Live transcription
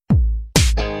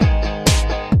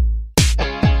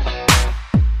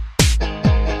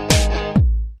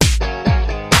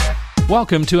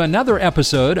Welcome to another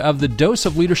episode of the Dose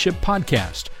of Leadership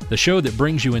podcast, the show that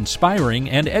brings you inspiring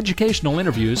and educational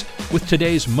interviews with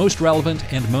today's most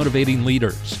relevant and motivating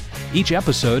leaders. Each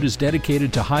episode is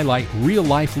dedicated to highlight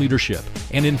real-life leadership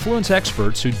and influence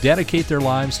experts who dedicate their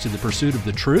lives to the pursuit of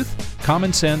the truth,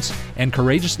 common sense, and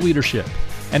courageous leadership.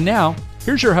 And now,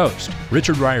 here's your host,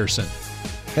 Richard Ryerson.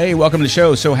 Hey, welcome to the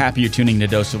show. So happy you're tuning to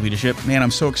Dose of Leadership. Man,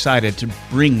 I'm so excited to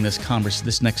bring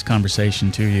this next conversation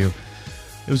to you.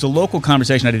 It was a local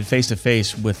conversation I did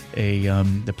face-to-face with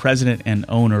the president and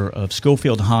owner of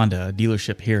Schofield Honda, a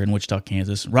dealership here in Wichita,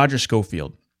 Kansas, Roger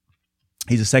Schofield.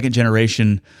 He's a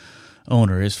second-generation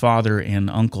owner. His father and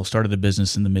uncle started the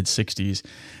business in the mid-'60s.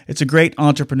 It's a great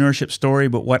entrepreneurship story,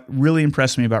 but what really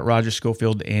impressed me about Roger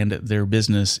Schofield and their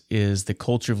business is the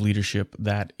culture of leadership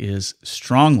that is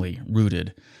strongly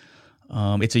rooted.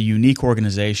 It's a unique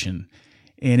organization.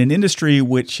 In an industry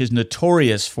which is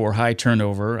notorious for high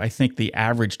turnover, I think the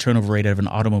average turnover rate of an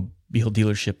automobile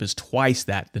dealership is twice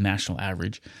the national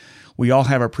average. We all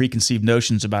have our preconceived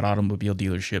notions about automobile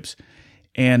dealerships.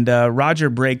 And Roger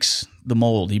breaks the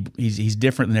mold. He's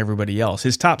different than everybody else.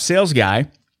 His top sales guy,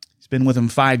 he's been with him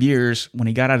 5 years. When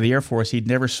he got out of the Air Force, he'd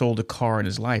never sold a car in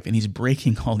his life, and he's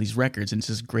breaking all these records, and it's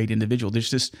this great individual.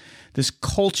 There's this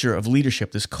culture of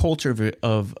leadership, this culture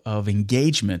of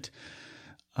engagement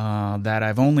that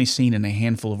I've only seen in a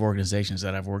handful of organizations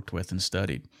that I've worked with and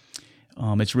studied.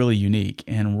 It's really unique.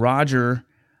 And Roger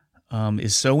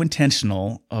is so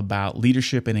intentional about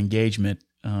leadership and engagement.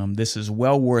 This is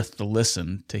well worth the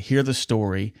listen, to hear the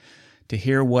story, to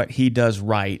hear what he does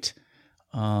right.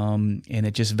 And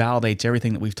it just validates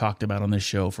everything that we've talked about on this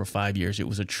show for 5 years. It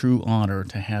was a true honor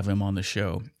to have him on the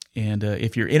show. And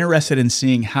if you're interested in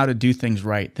seeing how to do things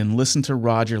right, then listen to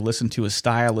Roger, listen to his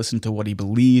style, listen to what he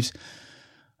believes,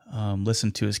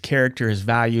 listen to his character, his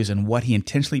values, and what he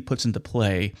intentionally puts into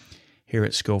play here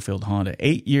at Schofield Honda.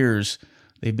 8 years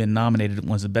they've been nominated as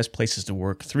one of the best places to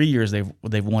work. 3 years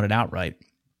they've won it outright.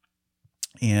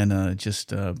 And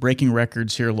just breaking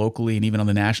records here locally and even on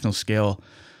the national scale.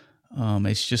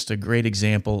 It's just a great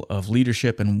example of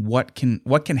leadership and what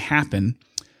can happen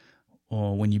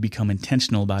when you become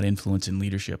intentional about influence and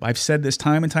leadership. I've said this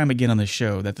time and time again on this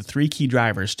show that the three key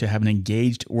drivers to have an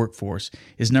engaged workforce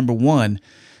is, number one,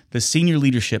 the senior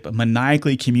leadership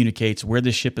maniacally communicates where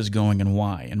the ship is going and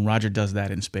why, and Roger does that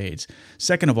in spades.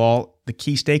 Second of all, the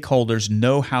key stakeholders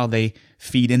know how they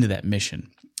feed into that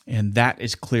mission, and that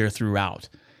is clear throughout.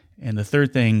 And the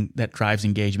third thing that drives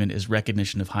engagement is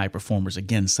recognition of high performers.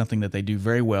 Again, something that they do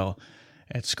very well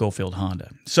at Schofield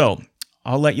Honda. So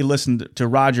I'll let you listen to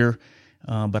Roger,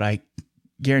 but I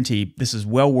guarantee this is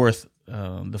well worth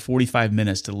the 45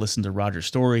 minutes to listen to Roger's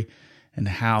story and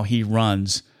how he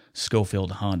runs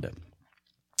Schofield Honda.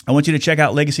 I want you to check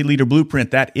out Legacy Leader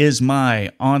Blueprint. That is my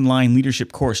online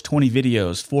leadership course, 20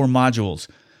 videos, 4 modules,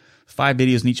 5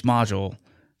 videos in each module.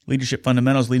 Leadership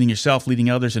fundamentals, leading yourself, leading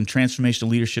others, and transformational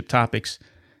leadership topics.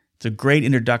 It's a great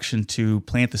introduction to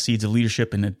plant the seeds of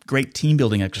leadership and a great team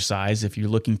building exercise if you're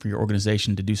looking for your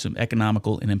organization to do some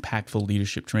economical and impactful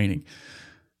leadership training.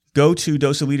 Go to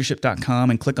doseofleadership.com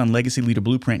and click on Legacy Leader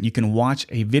Blueprint. You can watch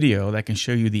a video that can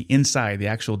show you the inside, the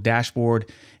actual dashboard,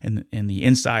 and the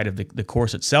inside of the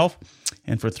course itself.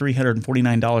 And for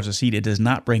 $349 a seat, it does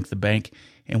not break the bank.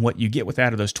 And what you get with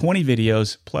that are those 20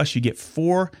 videos, plus you get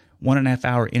 4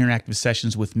 1.5-hour interactive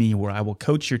sessions with me where I will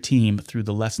coach your team through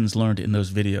the lessons learned in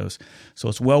those videos. So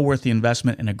it's well worth the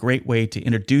investment and a great way to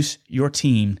introduce your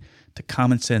team to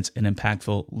common sense and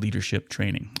impactful leadership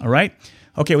training. All right?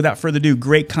 Okay, without further ado,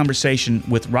 great conversation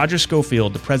with Roger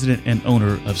Schofield, the president and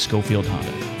owner of Schofield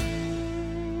Honda.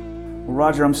 Well,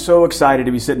 Roger, I'm so excited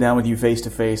to be sitting down with you face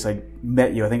to face. I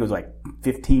met you, I think it was like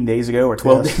 15 days ago or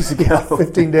 12 days ago.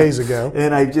 15 days ago.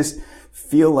 And I just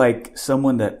feel like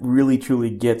someone that really, truly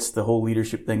gets the whole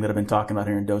leadership thing that I've been talking about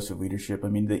here in Dose of Leadership. I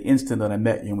mean, the instant that I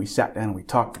met you and we sat down and we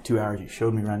talked for 2 hours, you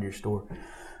showed me around your store,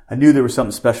 I knew there was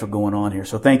something special going on here.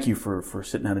 So thank you for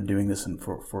sitting down and doing this and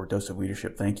for Dose of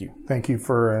Leadership. Thank you. Thank you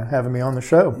for having me on the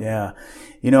show. Yeah.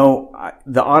 You know,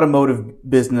 the automotive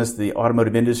business, the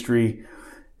automotive industry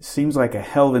seems like a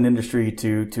hell of an industry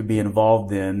to be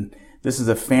involved in. This is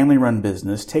a family-run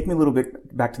business. Take me a little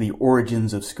bit back to the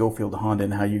origins of Schofield Honda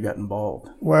and how you got involved.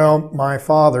 Well, my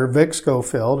father, Vic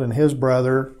Schofield, and his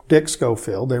brother, Dick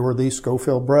Schofield, they were the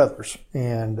Schofield brothers.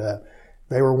 And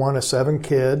they were one of 7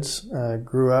 kids,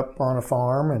 grew up on a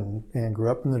farm and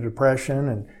grew up in the Depression.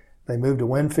 And they moved to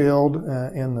Winfield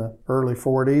in the early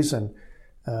 40s. And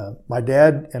my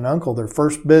dad and uncle, their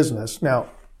first business.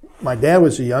 Now, my dad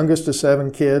was the youngest of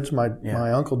 7 kids. My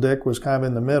Uncle Dick was kind of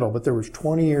in the middle, but there was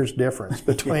 20 years difference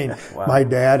between my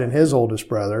dad and his oldest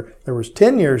brother. There was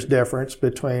 10 years difference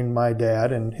between my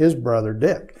dad and his brother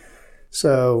Dick.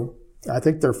 So I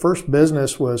think their first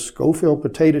business was Schofield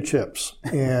Potato Chips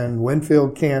in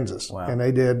Winfield, Kansas. Wow. And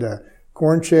they did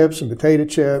corn chips and potato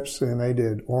chips, and they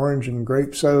did orange and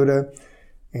grape soda.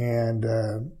 And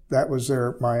that was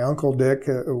my Uncle Dick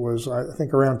was, I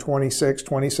think, around 26,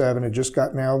 27, had just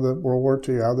gotten out of the World War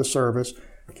II, out of the service,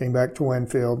 came back to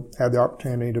Winfield, had the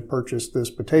opportunity to purchase this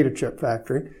potato chip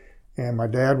factory. And my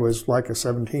dad was like a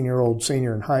 17-year-old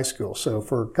senior in high school. So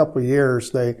for a couple of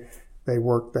years, they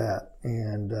worked that.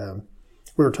 And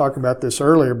we were talking about this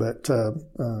earlier, but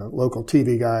local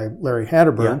TV guy, Larry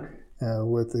Hatterberg,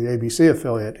 with the ABC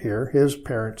affiliate here, his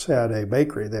parents had a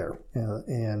bakery there,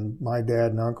 and my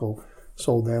dad and uncle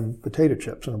sold them potato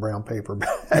chips in a brown paper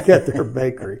bag at their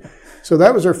bakery. So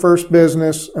that was their first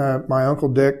business. My Uncle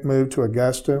Dick moved to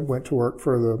Augusta, went to work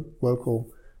for the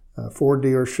local Ford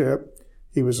dealership.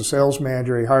 He was a sales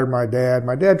manager. He hired my dad.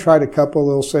 My dad tried a couple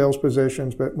little sales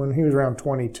positions, but when he was around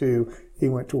 22, he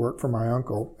went to work for my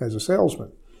uncle as a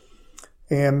salesman.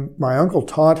 And my uncle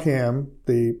taught him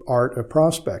the art of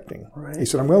prospecting. Right. He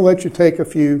said, I'm going to let you take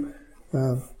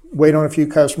wait on a few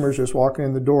customers just walking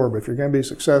in the door, but if you're going to be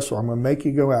successful, I'm going to make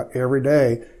you go out every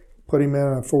day, put him in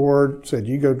a Ford, said,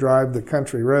 you go drive the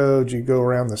country roads, you go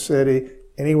around the city,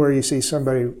 anywhere you see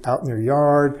somebody out in their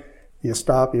yard, you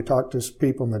stop, you talk to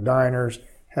people in the diners,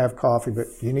 have coffee, but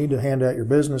you need to hand out your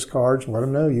business cards and let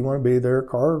them know you want to be their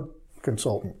car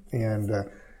consultant. And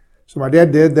so my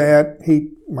dad did that.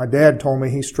 My dad told me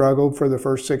he struggled for the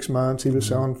first 6 months. He was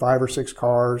selling 5 or 6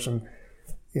 cars, and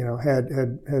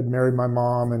had married my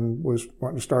mom and was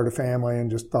wanting to start a family,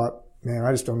 and just thought, man,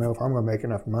 I just don't know if I'm going to make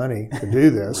enough money to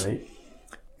do this. Right.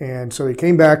 And so he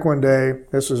came back one day.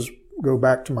 Go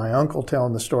back to my uncle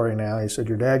telling the story now. He said,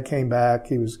 your dad came back.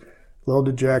 He was a little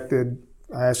dejected.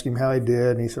 I asked him how he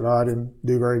did, and he said, I didn't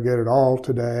do very good at all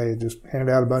today. Just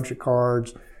handed out a bunch of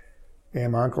cards.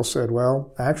 And my uncle said,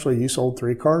 well, actually, you sold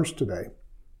 3 cars today.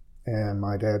 And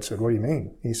my dad said, what do you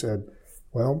mean? He said,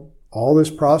 well, all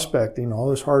this prospecting, all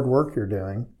this hard work you're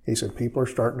doing, he said, people are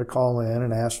starting to call in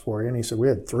and ask for you. And he said, we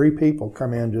had 3 people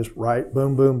come in just right,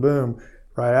 boom, boom, boom,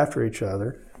 right after each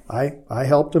other. I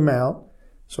helped them out,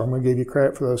 so I'm going to give you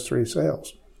credit for those 3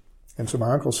 sales. And so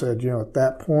my uncle said, at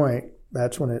that point,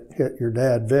 that's when it hit your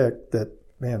dad, Vic, that,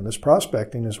 man, this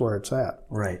prospecting is where it's at.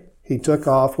 Right. He took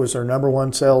off, was their number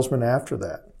 1 salesman after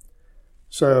that.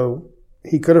 So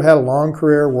he could have had a long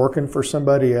career working for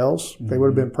somebody else. They would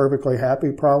have been perfectly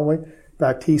happy, probably. In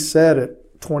fact, he said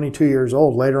at 22 years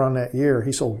old, later on that year,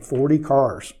 he sold 40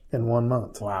 cars in 1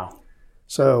 month. Wow.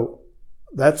 So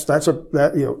doesn't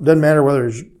matter whether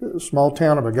it's a small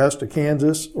town of Augusta,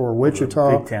 Kansas, or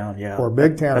Wichita, big town, yeah, or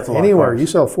big town, anywhere you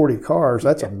sell 40 cars,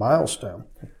 that's a milestone.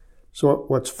 So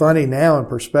what's funny now in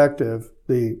perspective,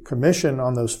 the commission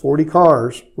on those 40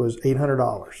 cars was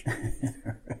 $800.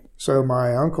 So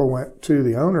my uncle went to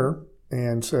the owner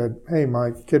and said, hey,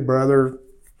 my kid brother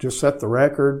just set the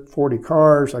record, 40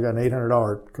 cars. I got an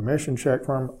 $800 commission check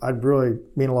from him. I'd really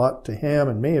mean a lot to him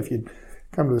and me if you'd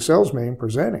come to the sales meeting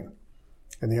presenting.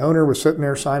 And the owner was sitting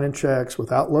there signing checks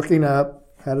without looking up,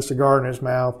 had a cigar in his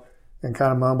mouth, and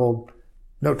kind of mumbled,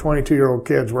 no 22-year-old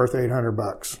kid's worth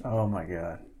 $800. Oh, my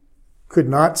God. Could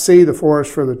not see the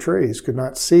forest for the trees, could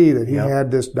not see that he had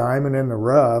this diamond in the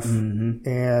rough. Mm-hmm.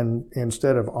 And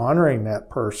instead of honoring that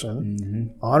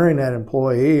person, honoring that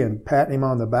employee and patting him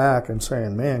on the back and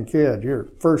saying, man, kid, your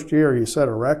first year you set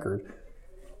a record,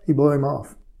 he blew him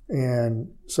off.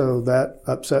 And so that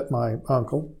upset my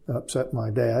uncle, upset my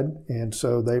dad. And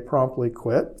so they promptly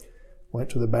quit, went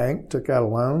to the bank, took out a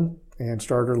loan, and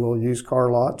started a little used car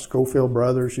lot, Schofield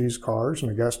Brothers Used Cars in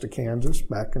Augusta, Kansas,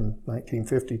 back in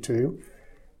 1952.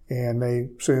 And they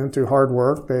soon, through hard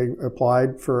work, they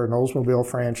applied for an Oldsmobile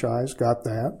franchise, got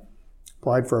that.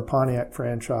 Applied for a Pontiac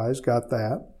franchise, got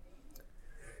that.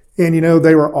 And,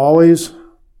 they were always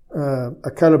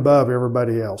a cut above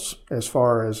everybody else as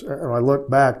far as, when I look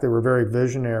back, they were very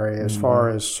visionary as far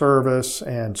as service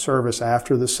and service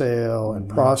after the sale and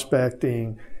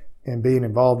prospecting and being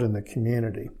involved in the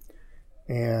community.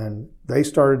 And they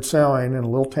started selling in a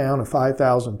little town of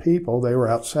 5,000 people. They were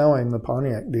outselling the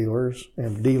Pontiac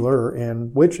dealer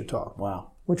in Wichita.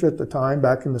 Wow. Which at the time,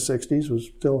 back in the 60s, was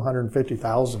still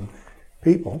 150,000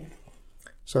 people.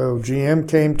 So GM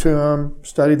came to them,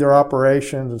 studied their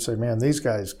operations, and said, man, these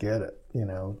guys get it.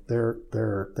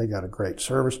 They got a great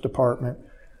service department.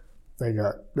 They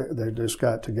just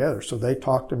got together. So they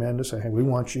talked them into saying, hey, we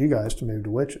want you guys to move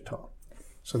to Wichita.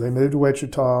 So they moved to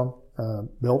Wichita.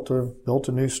 built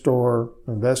a new store,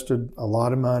 invested a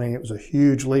lot of money. It was a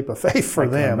huge leap of faith for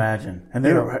them. I can imagine. And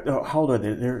how old are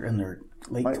they? They're in their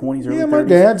late 20s, early 30s? Yeah, my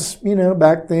dad's,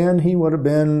 back then he would have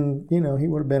been,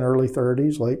 early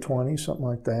 30s, late 20s, something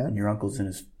like that. And your uncle's in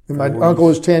his 40s? My uncle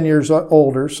was 10 years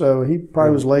older, so he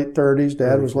probably was late 30s.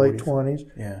 Dad was late 20s.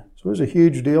 Yeah. So it was a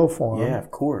huge deal for him. Yeah,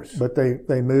 of course. But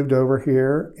they moved over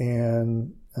here,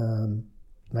 and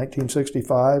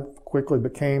 1965 quickly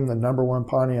became the number one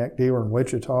Pontiac dealer in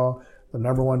Wichita, the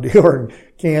number one dealer in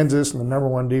Kansas, and the number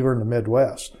one dealer in the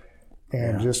Midwest.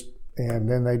 And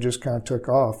then they just kind of took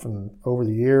off. And over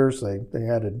the years, they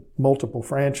added multiple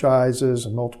franchises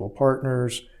and multiple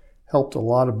partners, helped a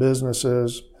lot of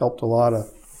businesses, helped a lot of,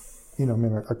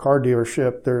 a car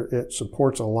dealership, it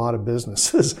supports a lot of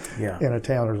businesses in a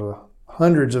town. There's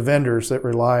hundreds of vendors that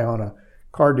rely on a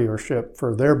car dealership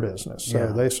for their business.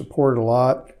 So they support a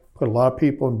lot, put a lot of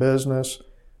people in business.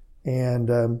 And,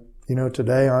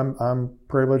 today I'm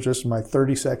privileged. This is my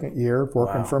 32nd year of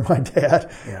working for my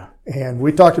dad. Yeah. And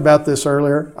we talked about this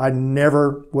earlier. I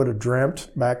never would have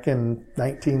dreamt back in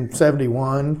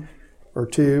 1971 or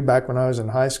two, back when I was in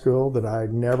high school, that I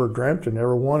never dreamt and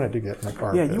never wanted to get in the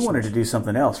car business. Yeah, you wanted to do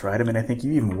something else, right? I mean, I think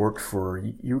you even worked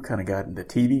you kind of got into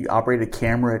TV, operated a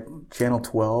camera at Channel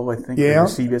 12, I think. Yeah,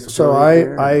 so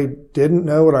I didn't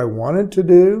know what I wanted to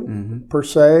do, per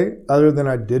se, other than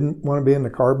I didn't want to be in the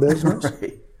car business.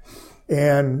 Right.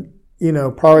 And,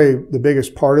 probably the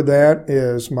biggest part of that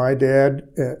is my dad,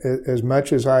 as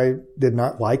much as I did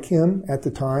not like him at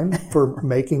the time for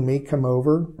making me come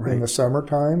over in the summer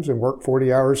times and work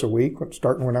 40 hours a week,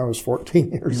 starting when I was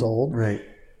 14 years old. Right.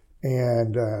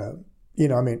 And,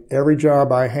 every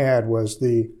job I had was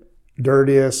the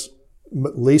dirtiest,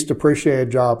 least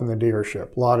appreciated job in the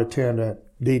dealership. Lot attendant,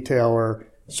 detailer,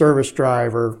 service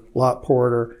driver, lot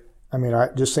porter. I mean, I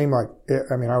just seemed like,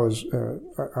 I was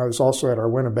also at our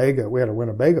Winnebago. We had a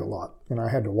Winnebago lot, and I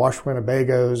had to wash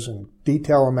Winnebagos and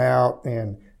detail them out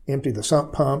and empty the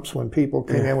sump pumps when people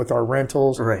came in with our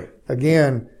rentals. Right.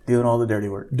 Again, doing all the dirty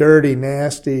work. Dirty,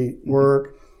 nasty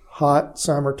work, hot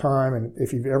summertime. And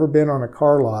if you've ever been on a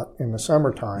car lot in the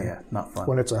summertime, not fun.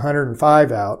 When it's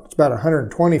 105 out, it's about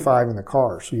 125 in the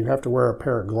car. So you'd have to wear a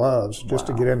pair of gloves just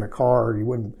to get in the car, or you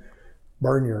wouldn't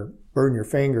burn your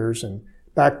fingers. And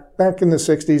Back in the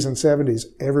 60s and 70s,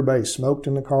 everybody smoked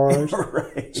in the cars.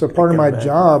 Right. So part of my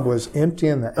job was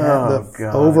emptying the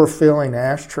overfilling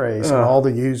ashtrays in all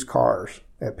the used cars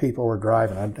that people were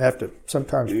driving. I'd have to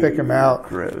sometimes pick them out.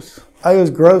 Gross. It was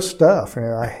gross stuff,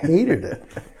 and I hated it.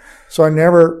 So I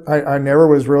never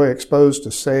was really exposed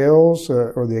to sales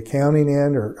or the accounting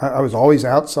end. I was always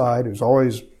outside. It was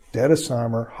always dead of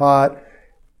summer, hot,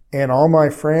 and all my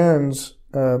friends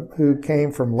who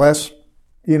came from less,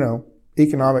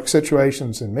 economic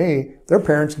situations than me, their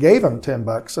parents gave them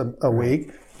 $10 a week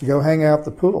to go hang out at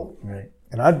the pool. Right.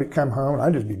 And I'd come home and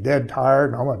I'd just be dead tired,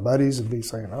 and all my buddies would be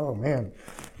saying, "Oh man,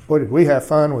 boy, did we have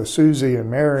fun with Susie and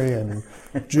Mary and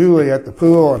Julie at the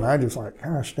pool." And I just like,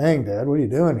 "Gosh dang, Dad, what are you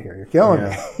doing here? You're killing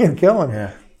me. You're killing me."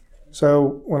 Yeah.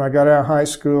 So when I got out of high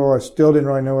school, I still didn't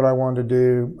really know what I wanted to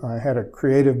do. I had a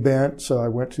creative bent, so I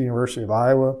went to the University of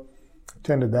Iowa.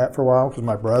 Attended that for a while because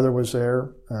my brother was there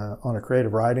on a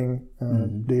creative writing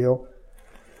deal.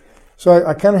 So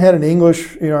I kind of had an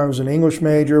English, I was an English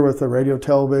major with a radio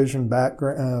television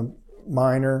background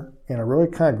minor, and I really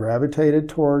kind of gravitated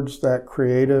towards that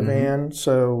creative end.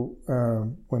 So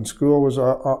when school was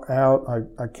out,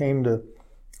 I came to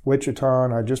Wichita,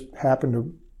 and I just happened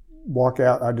to walk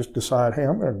out. I just decided, hey,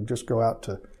 I'm going to just go out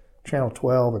to Channel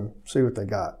 12 and see what they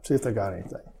got, see if they got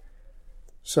anything.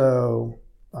 So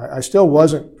I still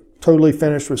wasn't totally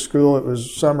finished with school. It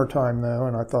was summertime though,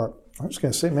 and I thought, I'm just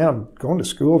going to say, man, I'm going to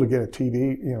school to get a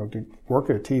TV, to work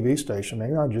at a TV station.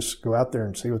 Maybe I'll just go out there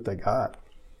and see what they got.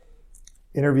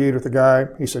 Interviewed with the guy.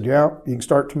 He said, yeah, you can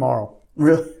start tomorrow.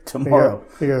 Really? Tomorrow?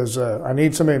 He goes, I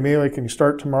need somebody immediately. Can you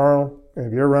start tomorrow?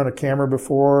 Have you ever run a camera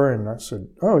before? And I said,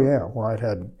 oh yeah. Well, I'd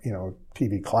had,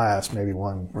 TV class maybe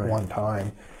one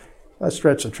time. I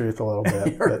stretched the truth a little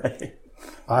bit. But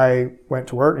I went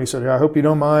to work, and he said, I hope you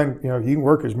don't mind. You can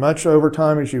work as much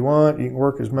overtime as you want. You can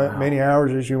work as many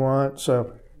hours as you want. So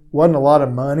it wasn't a lot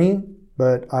of money,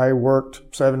 but I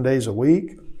worked 7 days a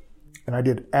week, and I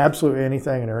did absolutely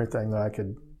anything and everything that I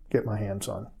could get my hands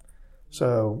on.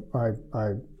 So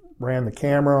I ran the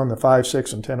camera on the 5,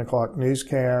 6, and 10 o'clock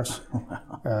newscasts.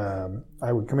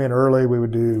 I would come in early.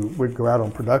 We'd go out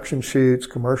on production shoots,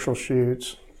 commercial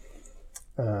shoots.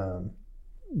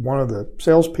 One of the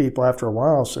salespeople after a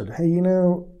while said, hey,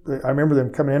 I remember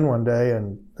them coming in one day,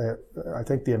 and I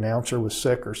think the announcer was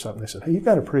sick or something. They said, hey, you've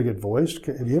got a pretty good voice.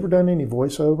 Have you ever done any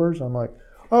voiceovers? I'm like,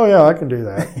 oh yeah, I can do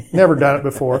that. Never done it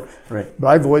before. Right. But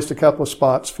I voiced a couple of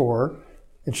spots for her,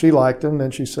 and she liked them.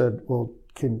 Then she said, well,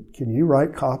 can you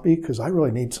write copy? Because I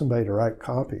really need somebody to write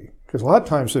copy. Because a lot of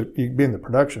times you'd be in the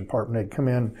production department, they'd come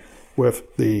in with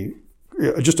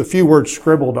just a few words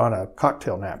scribbled on a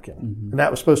cocktail napkin. Mm-hmm. And that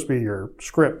was supposed to be your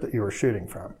script that you were shooting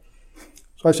from.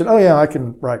 So I said, oh yeah, I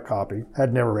can write copy.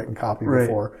 I'd never written copy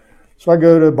before. So I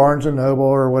go to Barnes & Noble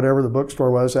or whatever the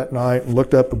bookstore was that night and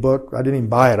looked up a book. I didn't even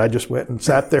buy it. I just went and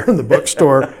sat there in the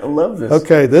bookstore. I love this.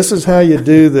 Okay, this is how you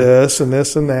do this and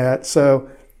this and that.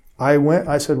 So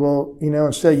I said, well,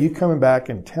 instead of you coming back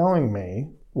and telling me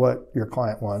what your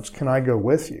client wants, can I go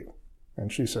with you?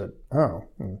 And she said, oh.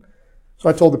 And so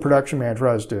I told the production manager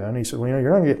what I was doing. He said, well, you're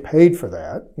not going to get paid for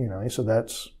that. He said,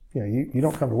 that's, you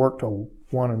don't come to work till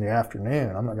 1 in the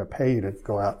afternoon. I'm not going to pay you to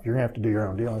go out. You're going to have to do your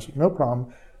own deal. I said, no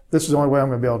problem. This is the only way I'm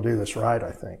going to be able to do this right,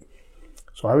 I think.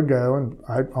 So I would go and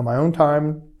on my own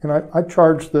time, and I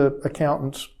charged the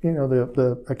accountants,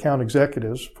 the account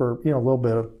executives for, a little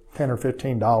bit of $10 or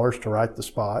 $15 to write the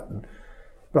spot.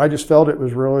 But I just felt it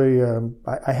was really,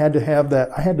 I had to have that,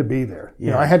 I had to be there.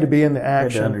 Yeah. I had to be in the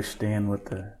action. You had to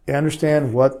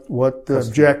understand what the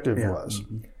objective was.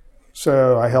 Mm-hmm.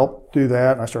 So I helped do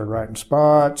that, and I started writing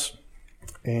spots.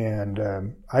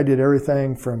 And I did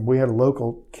everything from, we had a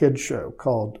local kids show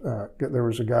called, there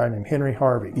was a guy named Henry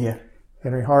Harvey. Yeah.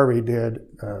 Henry Harvey did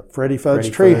Freddie Fudd's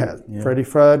Treehouse. Yeah. Freddie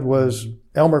Fudd was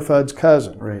Elmer Fudd's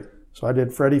cousin. Right. So I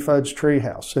did Freddie Fudd's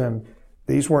Treehouse. And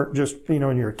these weren't just,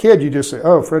 when you're a kid, you just say,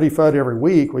 oh, Freddie Fudd every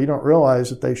week. Well, you don't realize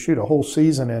that they shoot a whole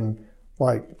season in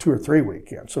like 2 or 3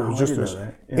 weekends. So it was just this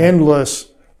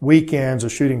endless weekends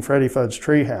of shooting Freddie Fudd's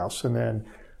Treehouse. And then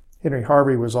Henry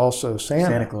Harvey was also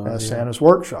Santa Claus, Santa's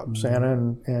Workshop, mm-hmm.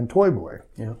 Santa and Toy Boy.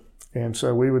 Yeah. And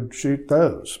so we would shoot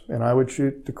those. And I would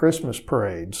shoot the Christmas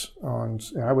parades. And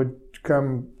I would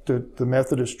come to the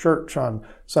Methodist Church on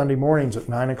Sunday mornings at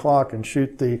 9 o'clock and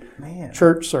shoot the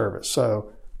church service.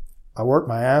 So I worked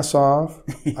my ass off.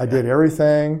 Yeah. I did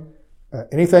everything.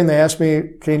 Anything they asked me,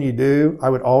 can you do? I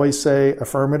would always say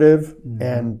affirmative, mm-hmm.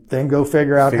 and then go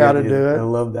figure out how to do it. I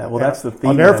love that. Well, that's the theme.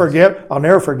 I'll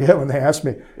never forget when they asked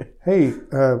me, hey,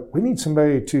 we need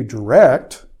somebody to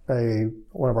direct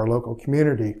one of our local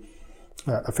community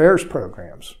affairs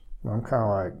programs. And I'm kind of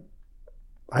like,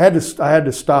 I had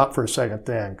to stop for a second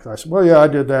then, because I said, well, yeah, I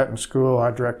did that in school.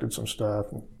 I directed some stuff,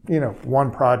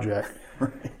 one project.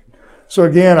 Right. So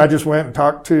again, I just went and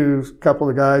talked to a couple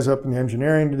of the guys up in the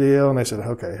engineering deal, and they said,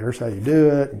 okay, here's how you do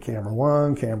it. And camera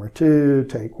 1, camera 2,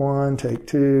 take 1, take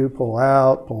 2, pull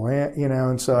out, pull in,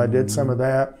 and so I did some of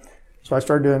that. So I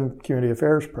started doing community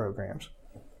affairs programs,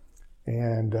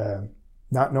 and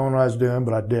not knowing what I was doing,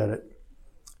 but I did it.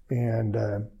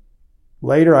 And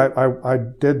later, I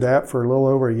did that for a little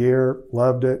over a year,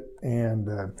 loved it, and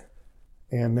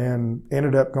then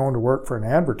ended up going to work for an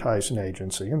advertising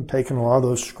agency and taking a lot of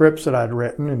those scripts that I'd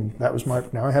written, and that was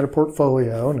now I had a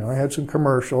portfolio, now I had some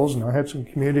commercials, and I had some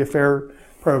community affair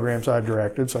programs I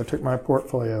directed, so I took my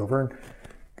portfolio over and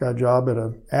got a job at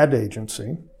an ad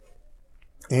agency,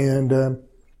 and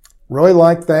really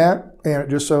liked that. And it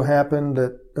just so happened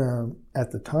that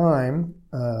at the time,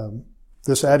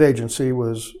 this ad agency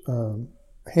was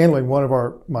handling one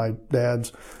of my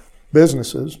dad's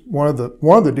businesses, one of the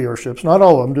dealerships, not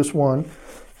all of them, just one.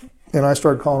 And I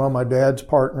started calling on my dad's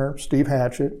partner, Steve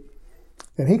Hatchett,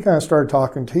 and he kind of started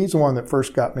talking. He's the one that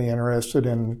first got me interested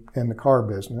in the car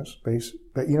business.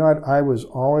 But I was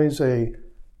always a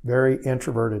very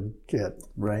introverted kid.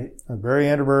 Right. Very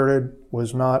introverted.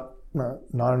 Was not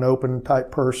an open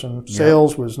type person.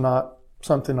 Sales was not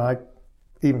something I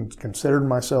even considered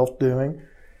myself doing.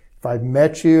 If I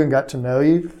met you and got to know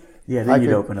you, then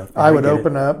you'd open up. I would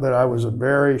open up, but I was a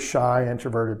very shy,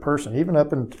 introverted person, even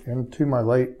up into my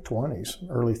late 20s,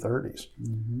 early 30s.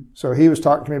 Mm-hmm. So he was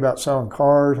talking to me about selling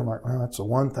cars. I'm like, well, that's the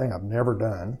one thing I've never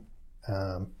done.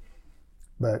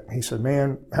 But he said,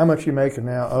 man, how much are you making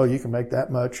now? Oh, you can make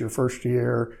that much your first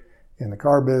year in the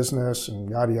car business, and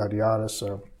yada, yada, yada.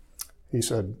 So he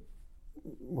said,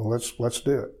 well, let's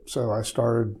do it. So I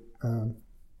started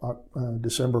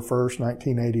December 1st,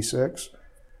 1986.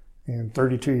 And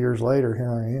 32 years later,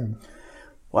 here I am.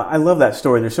 Well, I love that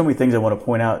story. There's so many things I want to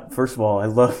point out. First of all, I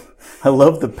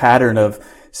love the pattern of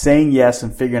saying yes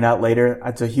and figuring out later.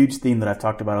 It's a huge theme that I've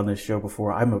talked about on this show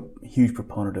before. I'm a huge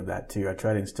proponent of that too. I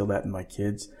try to instill that in my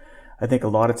kids. I think a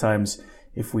lot of times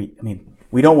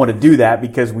we don't want to do that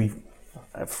because we're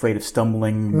afraid of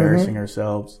stumbling, embarrassing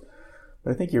ourselves.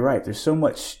 But I think you're right. There's so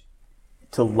much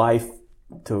to life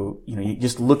to,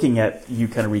 just looking at you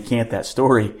kind of recant that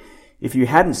story. If you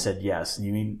hadn't said yes,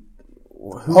 I'd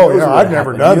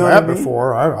never done that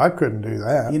before. I couldn't do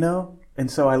that. And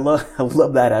so I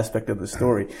love that aspect of the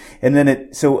story. And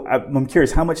then I'm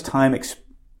curious, how much time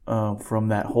from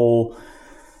that whole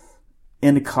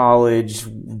into college,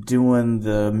 doing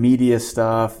the media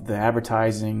stuff, the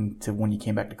advertising, to when you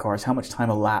came back to cars, how much time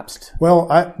elapsed?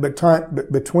 Well,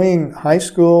 between high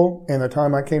school and the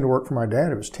time I came to work for my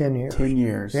dad, it was 10 years. 10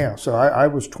 years. Yeah. So I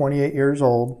was 28 years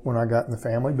old when I got in the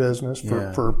family business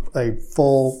for a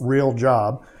full, real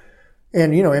job.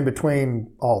 And, in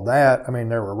between all that, I mean,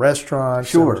 there were restaurants.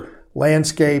 Sure. There was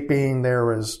landscaping. There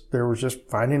was just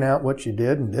finding out what you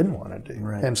did and didn't want to do.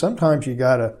 Right. And sometimes you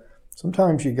gotta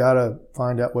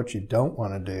find out what you don't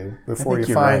want to do before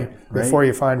you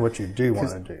find what you do want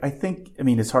to do. I think,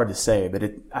 it's hard to say, but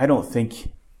I don't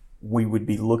think we would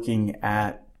be looking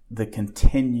at the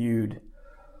continued,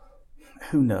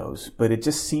 who knows, but it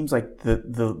just seems like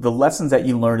the lessons that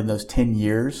you learned in those 10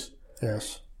 years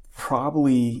yes,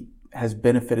 probably has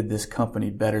benefited this company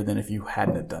better than if you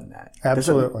hadn't have done that.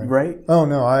 Absolutely. Right? Oh,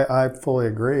 no, I fully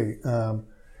agree. And,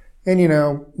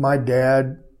 my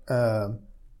dad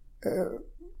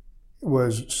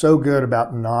was so good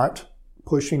about not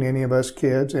pushing any of us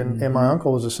kids. And my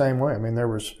uncle was the same way. I mean, there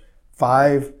was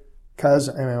 5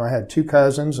 cousins. I had 2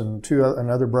 cousins and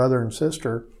another brother and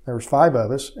sister. There was 5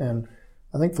 of us. And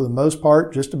I think for the most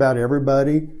part, just about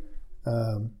everybody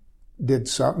did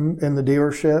something in the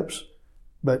dealerships,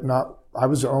 but I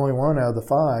was the only one out of the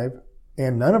 5.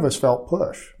 And none of us felt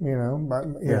push,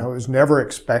 it was never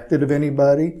expected of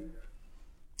anybody.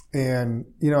 And,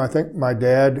 I think my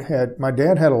dad had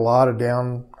a lot of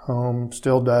down home,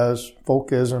 still does,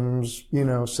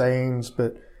 folkisms, sayings.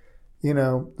 But,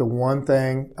 the one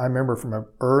thing I remember from an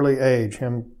early age,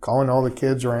 him calling all the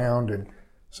kids around and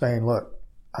saying, look,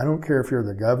 I don't care if you're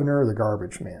the governor or the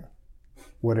garbage man.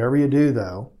 Whatever you do,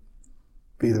 though,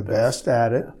 be the best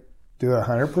at it, do it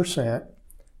 100%,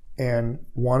 and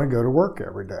want to go to work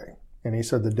every day. And he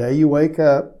said, the day you wake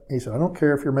up, he said, I don't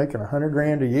care if you're making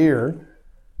 $100,000 a year.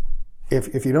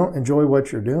 If you don't enjoy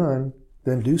what you're doing,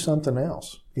 then do something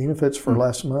else, even if it's for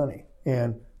less money.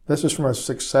 And this is from a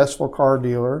successful car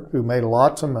dealer who made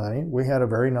lots of money. We had a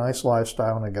very nice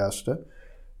lifestyle in Augusta.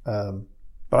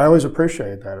 But I always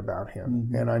appreciated that about him.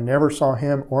 Mm-hmm. And I never saw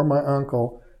him or my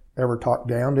uncle ever talk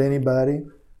down to anybody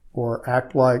or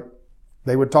act like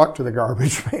they would talk to the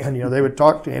garbage man. They would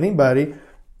talk to anybody,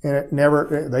 and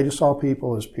they just saw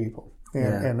people as people.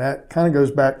 And that kind of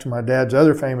goes back to my dad's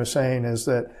other famous saying, is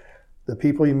that the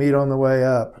people you meet on the way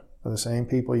up are the same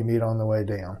people you meet on the way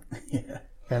down. Yeah.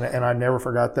 And I never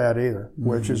forgot that either,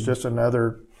 which is just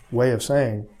another way of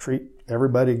saying treat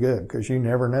everybody good, because you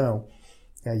never know.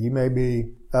 You may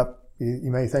be up,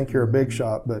 you may think you're a big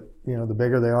shot, but the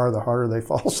bigger they are, the harder they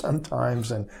fall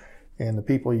sometimes. And the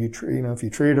people you treat, if you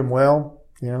treat them well,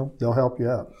 they'll help you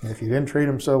up. And if you didn't treat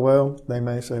them so well, they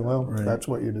may say, well, that's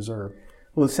what you deserve.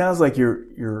 Well, it sounds like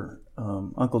your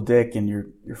Uncle Dick and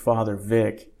your father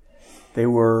Vic,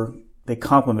 they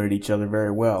complemented each other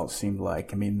very well, it seemed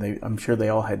like. I'm sure they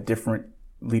all had different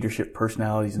leadership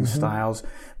personalities and styles.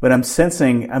 But I'm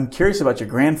curious about your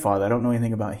grandfather. I don't know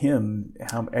anything about him.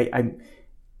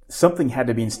 Something had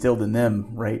to be instilled in them,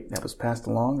 right? That was passed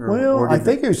along? I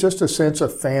think it was just a sense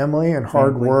of family and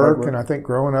hard work. And I think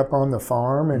growing up on the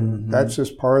farm, and that's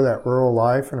just part of that rural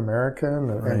life in America.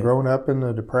 And growing up in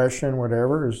the Depression,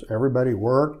 whatever, is everybody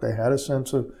worked. They had a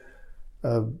sense of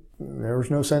there was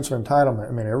no sense of entitlement.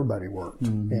 Everybody worked.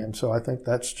 And so I think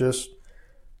that's just,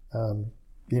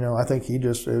 I think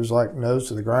it was like nose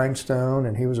to the grindstone,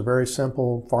 and he was a very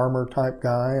simple farmer type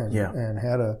guy and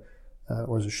had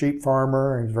was a sheep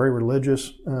farmer, and he was a very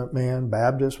religious man,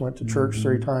 Baptist, went to church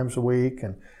 3 times a week,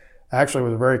 and actually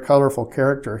was a very colorful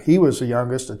character. He was the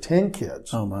youngest of 10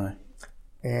 kids. Oh my.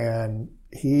 And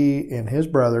he and his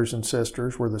brothers and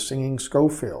sisters were the Singing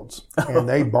Schofields, and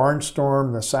they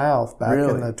barnstormed the South back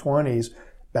in the 20s,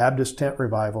 Baptist tent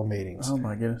revival meetings. Oh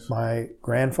my goodness. My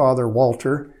grandfather,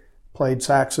 Walter, played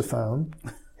saxophone.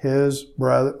 His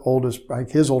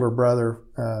older brother,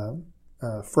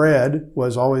 Fred,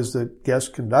 was always the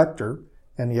guest conductor,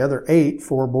 and the other 8,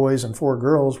 4 boys and 4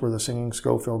 girls, were the Singing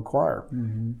Schofield Choir.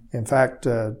 In fact,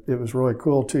 it was really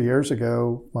cool. 2 years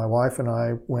ago, my wife and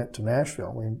I went to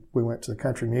Nashville. We went to the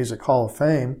Country Music Hall of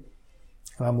Fame,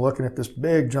 and I'm looking at this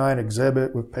big, giant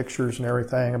exhibit with pictures and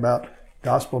everything about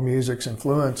gospel music's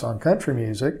influence on country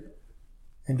music.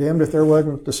 And damned if there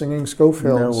wasn't the Singing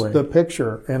Schofields, the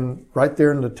picture, and right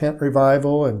there in the tent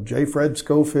revival, and J. Fred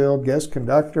Schofield, guest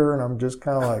conductor, and I'm just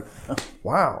kind of like,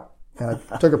 wow. And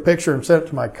I took a picture and sent it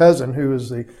to my cousin, who is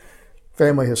the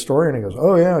family historian. He goes,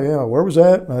 oh, yeah, where was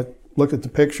that? And I looked at the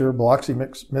picture, Biloxi,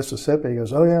 Mississippi. He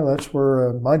goes, oh, yeah, that's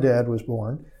where my dad was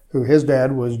born, who his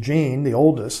dad was Gene, the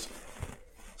oldest.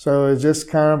 So it's just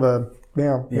kind of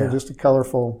just a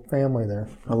colorful family there.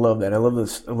 I love that. I love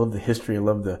this. I love the history. I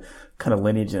love the kind of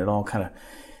lineage, and it all kind of,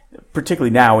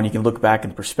 particularly now when you can look back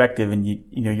in perspective, and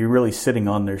you're really sitting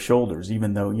on their shoulders,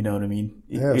 even though, you know what I mean.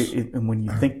 Yes. And when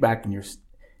you think back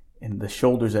and the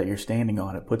shoulders that you're standing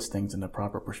on, it puts things in the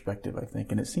proper perspective, I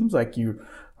think. And it seems like you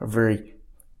are very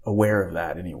aware of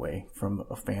that anyway, from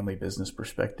a family business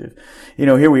perspective.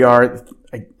 Here we are.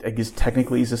 I guess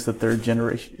technically, is this the third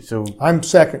generation? So I'm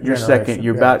second. You're generation. second.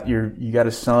 You got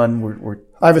a son.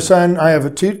 I have a son. I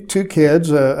have two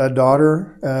kids. A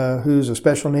daughter who's a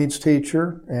special needs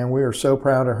teacher, and we are so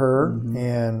proud of her. Mm-hmm.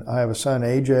 And I have a son,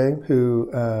 AJ, who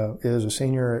is a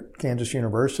senior at Kansas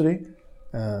University,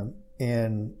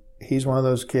 and he's one of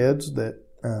those kids that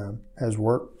has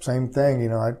worked, same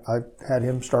thing. I had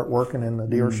him start working in the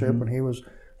dealership mm-hmm. when he was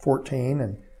 14,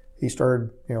 and he started,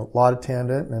 lot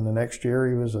attendant, and then the next year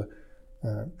he was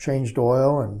changed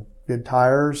oil and did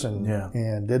tires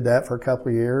and did that for a couple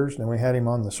of years. And then we had him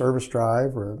on the service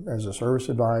drive as a service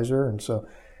advisor. And so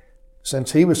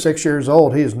since he was 6 years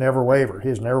old, he has never wavered. He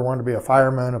has never wanted to be a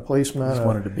fireman, a policeman, he's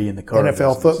wanted to be in the car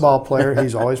NFL business. Football player.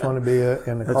 He's always wanted to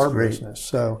be in the car great. business.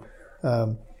 So,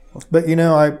 but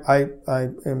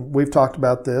and we've talked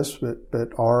about this, but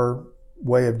our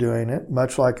way of doing it,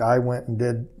 much like I went and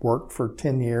did work for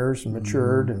 10 years and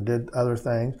matured mm-hmm. and did other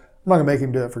things. I'm not going to make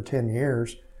him do it for 10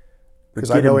 years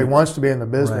because I know he wants to be in the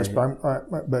business, right.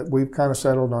 but we've kind of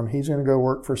settled on he's going to go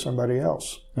work for somebody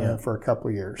else for a couple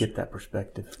of years. Get that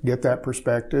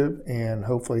perspective. And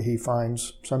hopefully he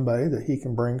finds somebody that he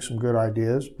can bring some good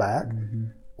ideas back. Mm-hmm.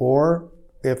 Or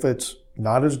if it's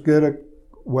not as good a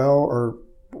or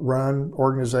run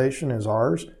organization as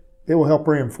ours, it will help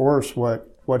reinforce what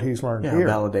he's learned here.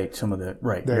 Validate some of the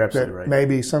you're absolutely right.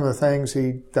 Maybe some of the things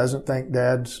he doesn't think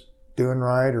Dad's doing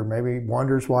right, or maybe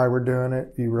wonders why we're doing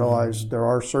it. You realize mm-hmm. there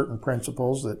are certain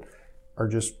principles that are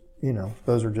just,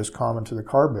 those are just common to the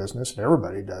car business, and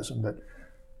everybody does them. But,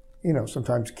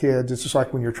 sometimes kids, it's just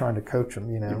like when you're trying to coach them,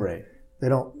 Right. They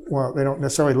don't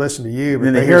necessarily listen to you, but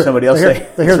then they hear somebody else say.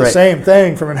 They hear the same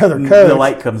thing from another coach. The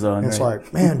light comes on. It's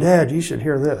like, man, Dad, you should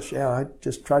hear this. Yeah, I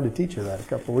just tried to teach you that a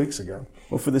couple of weeks ago.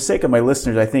 Well, for the sake of my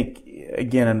listeners, I think,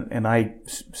 again, and I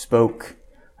spoke,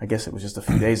 I guess it was just a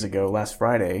few days ago, last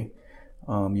Friday,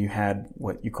 you had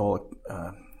what you call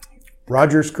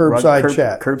Rogers Curbside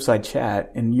Chat. Curbside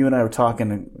Chat. And you and I were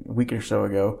talking a week or so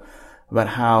ago about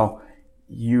how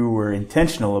you were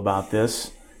intentional about this,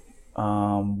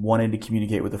 wanting to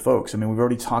communicate with the folks. I mean, we've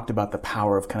already talked about the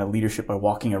power of kind of leadership by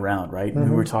walking around, right? Mm-hmm. And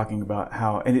we were talking about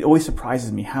how, and it always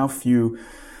surprises me how few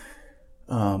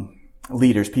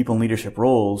leaders, people in leadership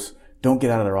roles, don't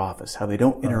get out of their office, how they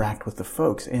don't interact with the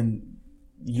folks. And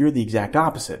you're the exact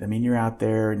opposite. I mean, you're out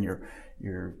there and you're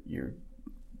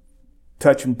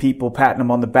touching people, patting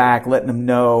them on the back, letting them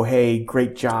know, hey,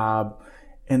 great job.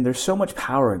 And there's so much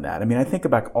power in that. I mean, I think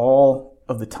about all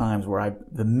of the times where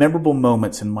the memorable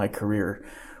moments in my career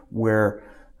where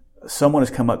someone has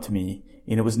come up to me,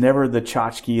 and it was never the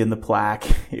tchotchke and the plaque.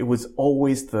 It was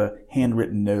always the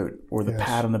handwritten note or the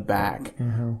pat on the back.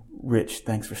 Mm-hmm. Rich,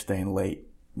 thanks for staying late.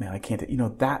 Man, I can't,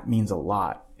 that means a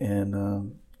lot.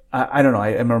 And, I don't know.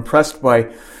 I'm impressed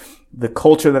by the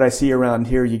culture that I see around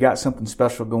here. You got something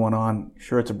special going on.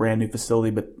 Sure, it's a brand new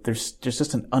facility, but there's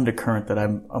just an undercurrent that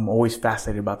I'm always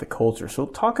fascinated about the culture. So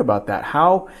talk about that.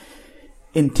 How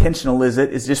intentional is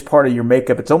it? Is just part of your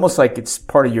makeup? It's almost like it's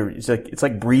part of it's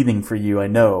like breathing for you, I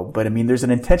know. But I mean, there's an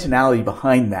intentionality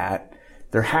behind that.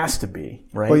 There has to be,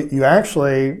 right? Well, you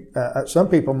actually, some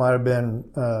people might have been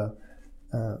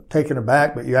taken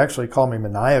aback, but you actually called me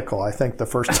maniacal, I think, the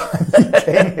first time you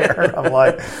came here. I'm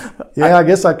like, I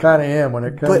guess I kind of am when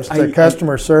it comes to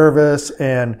customer service.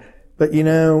 But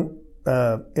in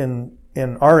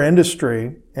our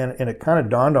industry, and it kind of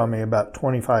dawned on me about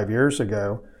 25 years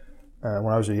ago,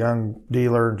 when I was a young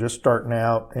dealer just starting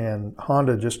out, and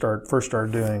Honda first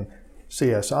started doing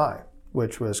CSI,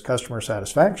 which was Customer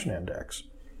Satisfaction Index.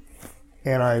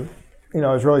 And I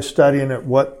was really studying at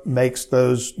what makes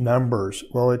those numbers.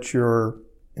 Well, it's your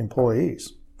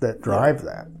employees that drive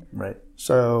that. Right.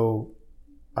 So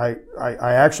I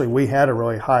actually, we had a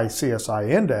really high CSI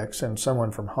index, and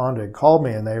someone from Honda had called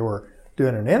me and they were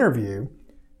doing an interview,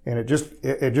 and it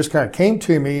just kind of came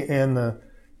to me in the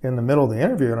middle of the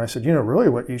interview, and I said, really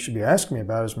what you should be asking me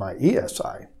about is my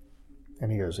ESI.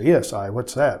 And he goes, ESI,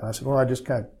 what's that? And I said, well, I just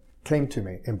kind of came to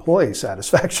me, Employee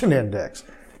Satisfaction Index.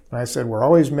 And I said, we're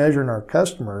always measuring our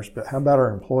customers, but how about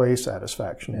our Employee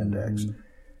Satisfaction Index?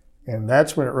 Mm-hmm. And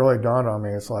that's when it really dawned on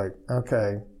me. It's like,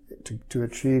 okay, to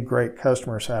achieve great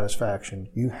customer satisfaction,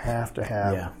 you have to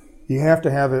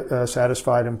have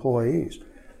satisfied employees.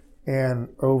 And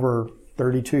over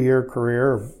 32-year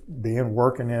career of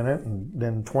working in it, and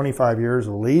then 25 years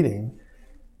of leading,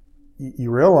 you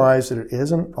realize that it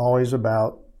isn't always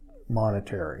about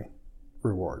monetary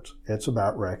rewards. It's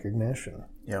about recognition.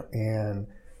 Yep. And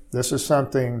this is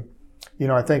something,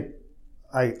 I think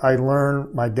I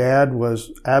learned my dad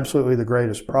was absolutely the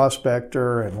greatest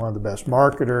prospector and one of the best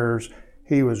marketers.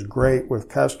 He was great with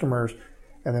customers.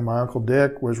 And then my Uncle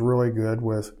Dick was really good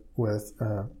with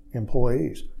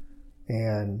employees.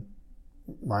 And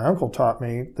my uncle taught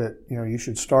me that, you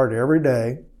should start every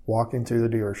day walking through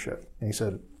the dealership. And he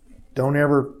said, don't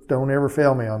ever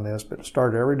fail me on this, but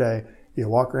start every day. You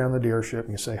walk around the dealership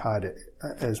and you say hi to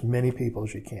as many people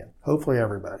as you can, hopefully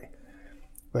everybody.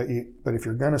 But if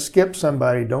you're going to skip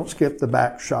somebody, don't skip the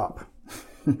back shop,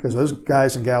 because those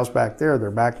guys and gals back there,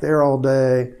 they're back there all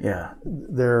day. Yeah,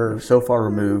 they're so far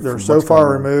removed. They're so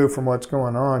far removed from what's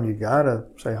going on. You got to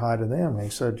say hi to them. And he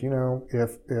said,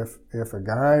 if a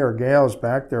guy or gal is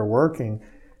back there working,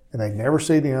 and they never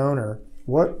see the owner,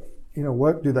 what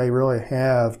do they really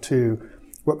have to?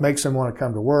 What makes them want to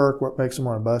come to work? What makes them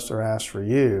want to bust their ass for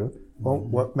you?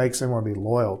 What makes them want to be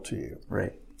loyal to you?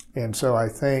 Right. And so I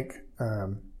think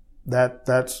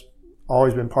that's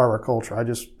always been part of our culture. I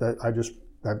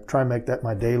try and make that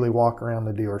my daily walk around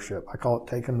the dealership. I call it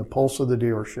taking the pulse of the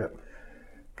dealership.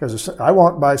 Because I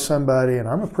walk by somebody, and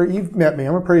you've met me,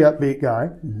 I'm a pretty upbeat guy.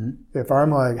 Mm-hmm. If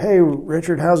I'm like, hey,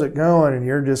 Richard, how's it going? And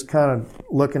you're just kind of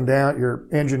looking down at your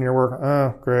engine, you're working,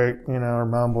 oh, great, or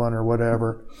mumbling or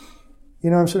whatever.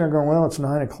 I'm sitting there going, well, it's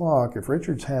 9 o'clock. If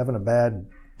Richard's having a bad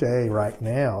day right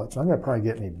now, it's not going to probably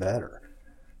get any better.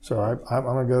 So I'm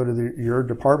going to go to your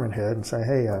department head and say,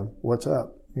 hey, what's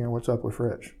up? What's up with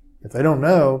Rich? If they don't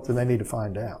know, then they need to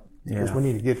find out. Because we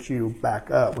need to get you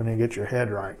back up. We need to get your head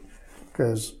right.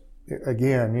 Because,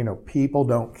 again, people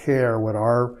don't care what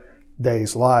our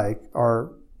day's like.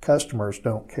 Our customers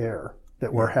don't care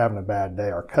that we're having a bad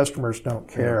day. Our customers don't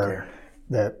care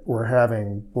that we're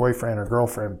having boyfriend or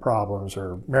girlfriend problems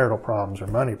or marital problems or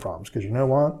money problems. Because you know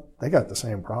what? They got the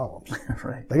same problems.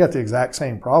 Right. They got the exact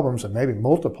same problems and maybe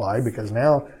multiply, because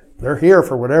now they're here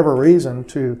for whatever reason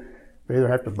to either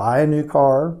have to buy a new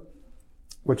car,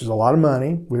 which is a lot of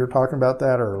money. We were talking about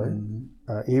that earlier.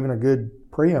 Mm-hmm. Even a good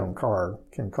pre-owned car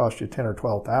can cost you $10,000 or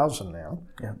 $12,000 now.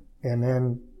 Yeah. And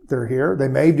then they're here. They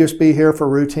may just be here for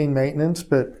routine maintenance,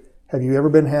 but have you ever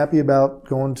been happy about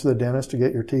going to the dentist to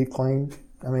get your teeth cleaned?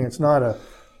 I mean, it's not a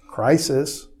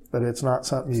crisis, but it's not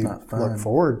something you look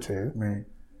forward to. Right.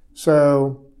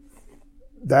 So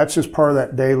that's just part of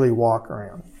that daily walk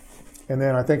around. And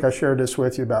then I think I shared this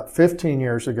with you about 15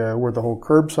 years ago, where the whole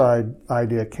curbside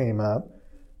idea came up.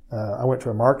 I went to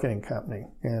a marketing company,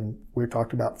 and we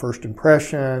talked about first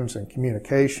impressions and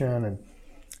communication. And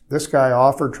this guy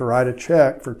offered to write a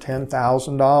check for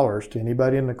 $10,000 to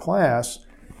anybody in the class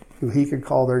who he could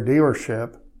call their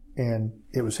dealership. And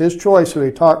it was his choice who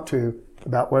he talked to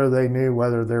about whether they knew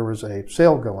whether there was a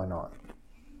sale going on.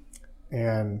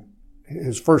 And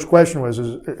his first question was,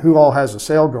 who all has a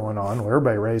sale going on? Well,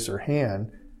 everybody raised their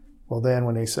hand. Well, then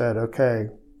when he said, okay,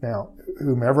 now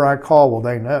whomever I call, will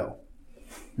they know?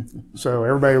 So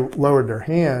everybody lowered their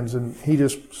hands, and he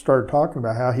just started talking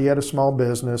about how he had a small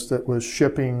business that was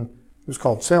shipping, it was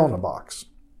called Sale in a Box.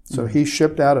 So he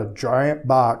shipped out a giant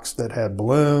box that had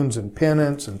balloons and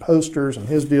pennants and posters, and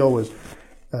his deal was,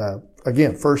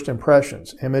 again, first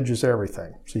impressions. Image is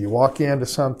everything. So you walk into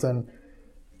something,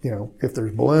 if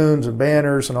there's balloons and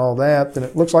banners and all that, then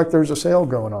it looks like there's a sale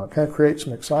going on. It kind of creates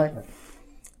some excitement.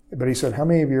 But he said,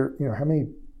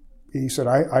 he said,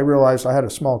 I realized I had a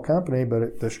small company,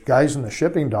 but the guys in the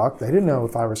shipping dock, they didn't know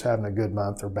if I was having a good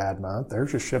month or bad month. They're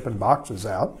just shipping boxes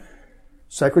out.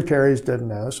 Secretaries didn't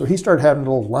know. So he started having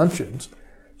little luncheons.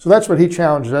 So that's what he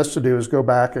challenged us to do, is go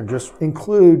back and just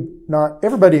not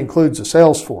everybody includes a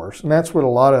sales force. And that's what a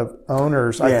lot of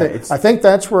owners, I think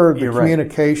that's where the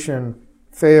communication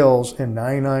fails in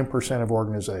 99% of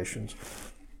organizations.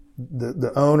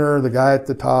 The owner, the guy at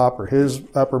the top, or his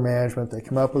upper management, they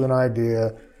come up with an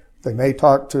idea. They may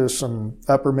talk to some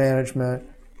upper management,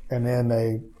 and then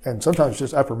and sometimes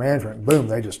just upper management, boom,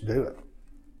 they just do it.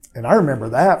 And I remember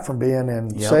that from being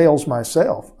in sales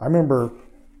myself. I remember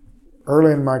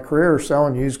early in my career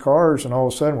selling used cars, and all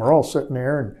of a sudden we're all sitting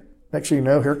there, and next thing you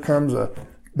know, here comes a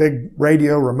big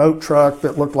radio remote truck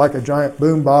that looked like a giant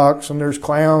boom box, and there's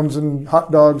clowns and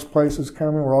hot dogs places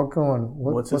coming. We're all going,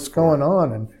 what's going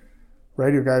on? And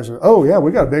radio guys are, oh yeah,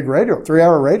 we got a big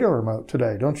 3-hour radio remote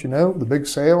today. Don't you know? The big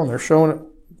sale, and they're showing it.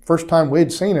 First time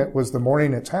we'd seen it was the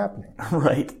morning it's happening.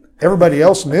 Right. Everybody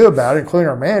else knew about it, including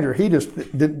our manager. He just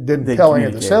didn't tell any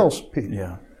of the sales people.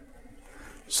 Yeah.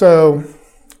 So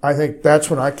I think that's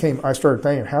when I started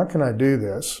thinking, how can I do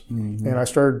this? Mm-hmm. And I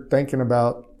started thinking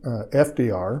about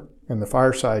FDR and the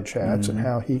fireside chats and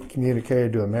how he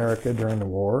communicated to America during the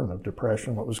war and the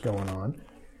Depression, what was going on.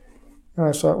 And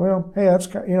I thought, well, hey, that's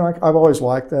kind of, I've always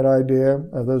liked that idea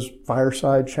of those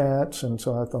fireside chats. And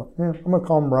so I thought, I'm going to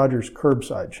call them Rogers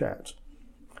Curbside Chats.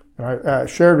 And I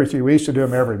shared with you, we used to do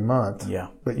them every month. Yeah.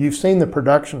 But you've seen the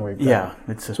production we've done.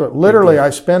 Yeah. So literally,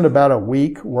 I spend about a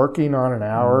week working on an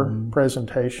hour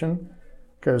presentation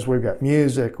because we've got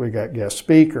music, we've got guest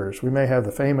speakers. We may have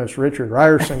the famous Richard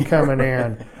Ryerson coming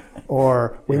in,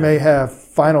 or we may have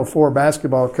Final Four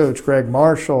basketball coach Greg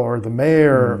Marshall, or the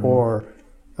mayor, or,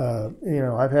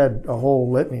 I've had a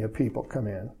whole litany of people come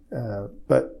in.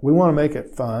 But we want to make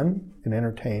it fun and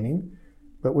entertaining,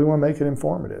 but we want to make it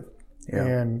informative. Yeah.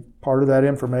 And part of that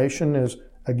information is,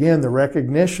 again, the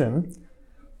recognition.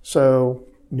 So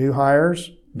new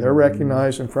hires, they're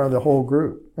recognized in front of the whole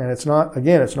group. And it's not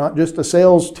just a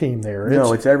sales team there.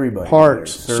 It's everybody.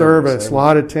 Parts, service,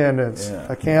 lot attendants,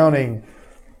 accounting,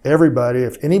 everybody.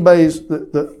 If anybody's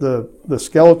the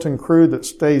skeleton crew that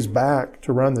stays back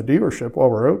to run the dealership while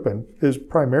we're open is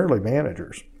primarily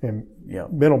managers and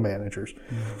middle managers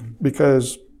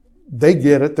because they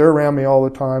get it. They're around me all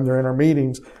the time. They're in our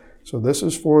meetings. So this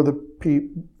is for the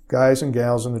guys and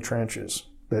gals in the trenches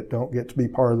that don't get to be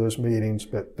part of those meetings,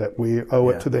 but that we owe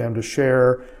it to them to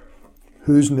share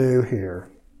who's new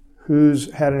here, who's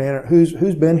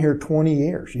been here 20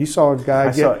 years. You saw a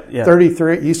guy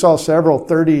 33. You saw several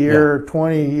 30-year,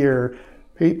 20-year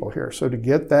people here. So to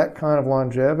get that kind of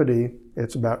longevity,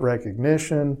 it's about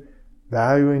recognition,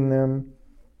 valuing them.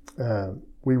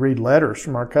 We read letters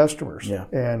from our customers,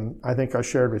 and I think I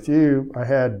shared with you. I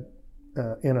had.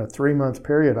 In a 3-month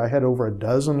period, I had over a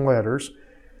dozen letters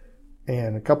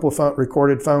and a couple of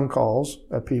recorded phone calls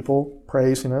of people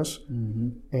praising us.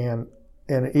 And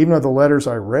even though the letters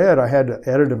I read, I had to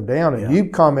edit them down. And you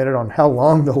commented on how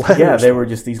long the letters were. They were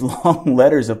just these long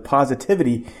letters of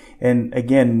positivity. And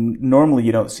again, normally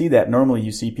you don't see that. Normally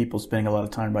you see people spending a lot of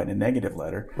time writing a negative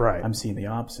letter. Right. I'm seeing the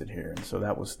opposite here. And so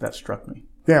that struck me.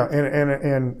 Yeah,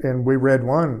 and we read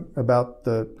one about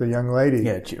the young lady.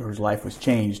 Yeah, her life was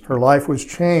changed. Her life was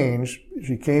changed.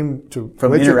 She came to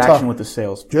from Wichita, interaction with the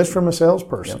sales. Just from a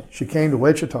salesperson. Yep. She came to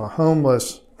Wichita,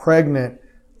 homeless, pregnant,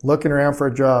 looking around for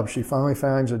a job. She finally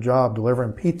finds a job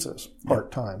delivering pizzas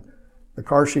part-time. The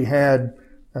car she had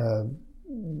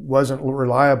wasn't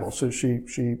reliable, so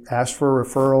she asked for a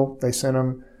referral. They sent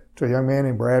him to a young man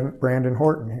named Brandon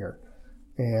Horton here.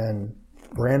 And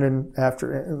Brandon,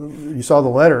 after you saw the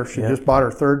letter, she just bought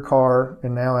her third car,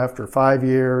 and now after 5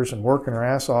 years and working her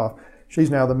ass off, she's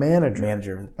now the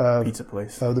manager of pizza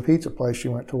place. Of the pizza place she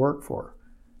went to work for.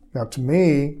 Now, to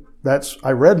me,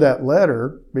 I read that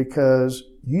letter because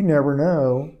you never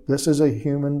know. This is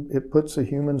it puts a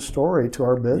human story to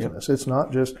our business. It's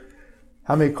not just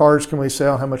how many cars can we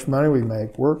sell, how much money we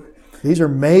make. These are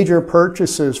major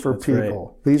purchases for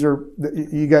people. Right.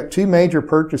 You got 2 major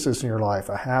purchases in your life,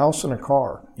 a house and a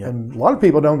car. Yep. And a lot of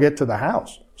people don't get to the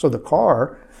house. So the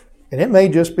car, and it may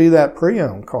just be that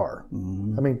pre-owned car.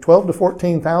 Mm-hmm. I mean, $12,000 to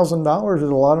 $14,000 is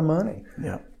a lot of money.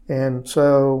 Yeah. And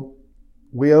so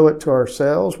we owe it to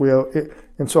ourselves.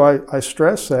 And so I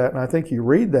stress that, and I think you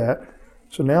read that.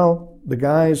 So now the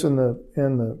guys in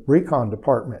the recon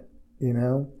department,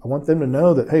 I want them to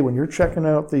know that, hey, when you're checking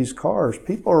out these cars,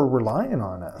 people are relying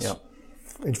on us. Yep.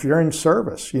 If you're in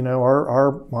service,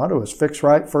 our motto is fix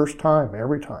right first time,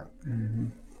 every time. Mm-hmm.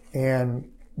 And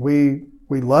we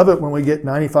love it when we get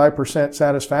 95%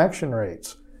 satisfaction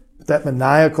rates. But that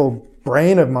maniacal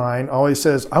brain of mine always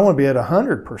says, I want to be at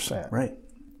 100%. Right.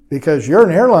 Because you're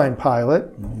an airline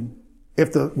pilot. Mm-hmm.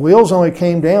 If the wheels only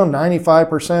came down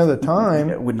 95% of the time,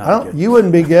 you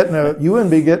wouldn't be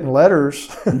getting letters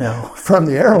from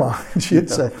the airlines. You'd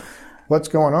say, "What's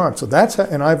going on?" So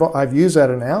and I've used that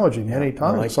analogy many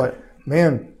times. It's like,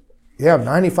 man,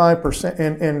 95%.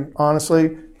 And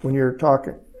honestly, when you're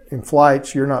talking in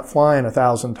flights, you're not flying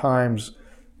 1,000 times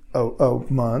a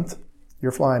month.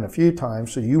 You're flying a few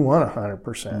times, so you want 100%.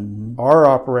 Mm-hmm. Our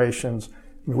operations.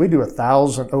 We do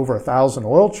over 1,000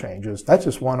 oil changes. That's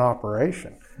just one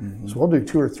operation. Mm-hmm. So we'll do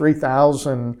 2,000 or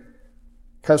 3,000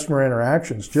 customer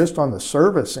interactions just on the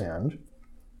service end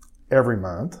every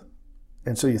month.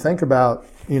 And so you think about,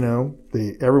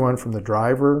 everyone from the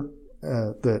driver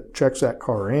that checks that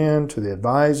car in to the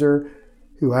advisor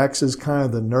who acts as kind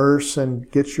of the nurse and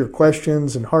gets your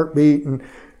questions and heartbeat and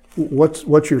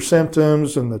what's your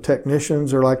symptoms, and the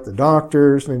technicians are like the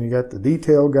doctors, and then you got the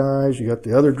detail guys, you got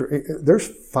the other, there's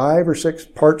 5 or 6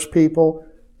 parts people.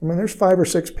 I mean, there's 5 or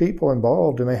 6 people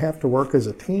involved, and they have to work as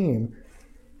a team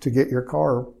to get your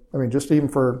car I mean, just even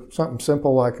for something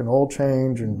simple like an oil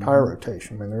change and tire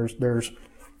rotation. I mean, there's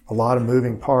a lot of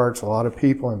moving parts, a lot of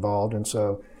people involved, and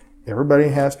so there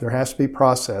has to be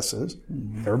processes.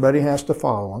 Everybody has to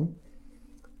follow them.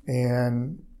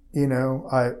 And, you know,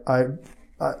 I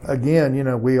again, you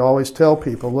know, we always tell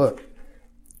people, look,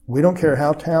 we don't care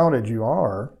how talented you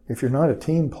are. If you're not a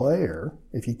team player,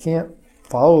 if you can't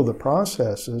follow the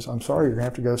processes, I'm sorry, you're going to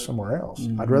have to go somewhere else.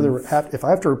 I'd rather if I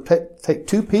have to take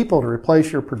two people to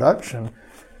replace your production,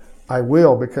 I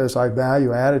will, because I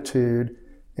value attitude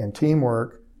and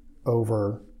teamwork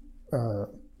over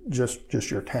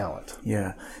just your talent.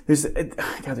 Yeah. There's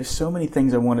so many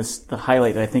things I want to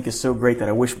highlight that I think is so great that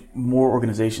I wish more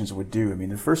organizations would do. I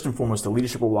mean, first and foremost, the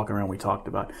leadership walk around we talked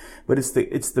about, but it's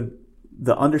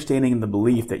the understanding and the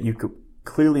belief that you could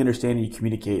clearly understand and you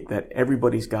communicate that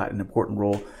everybody's got an important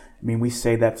role. I mean, we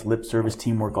say that's lip service,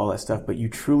 teamwork, all that stuff, but you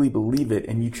truly believe it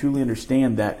and you truly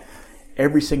understand that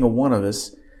every single one of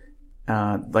us,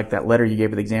 like that letter you gave,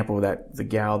 the example of that, the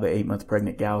 8-month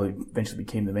pregnant gal who eventually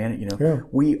became the manager, you know,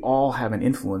 we all have an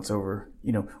influence over,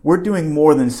 you know, we're doing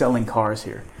more than selling cars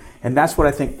here. And that's what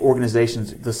I think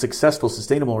organizations, the successful,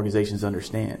 sustainable organizations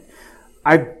understand.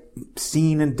 I've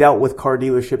seen and dealt with car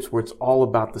dealerships where it's all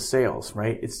about the sales,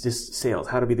 right? It's just sales,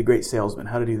 how to be the great salesman,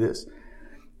 how to do this.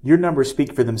 Your numbers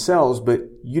speak for themselves, but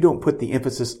you don't put the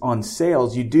emphasis on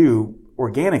sales. You do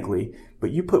organically,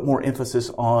 but you put more emphasis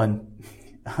on,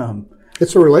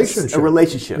 it's a relationship. A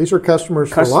relationship. These are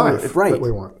customers for life, right, that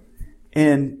we want.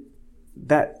 And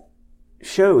that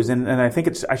shows, and I think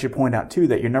I should point out too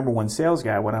that your number one sales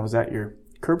guy, when I was at your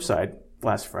curbside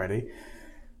last Friday,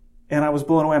 and I was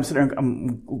blown away. I'm sitting there,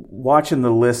 I'm watching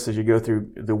the list as you go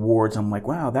through the awards. I'm like,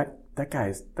 wow, that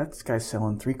guy's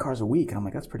selling 3 cars a week. And I'm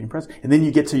like, that's pretty impressive. And then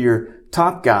you get to your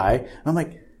top guy, and I'm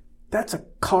like, that's a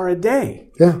car a day.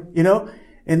 Yeah. You know?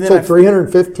 And then it's like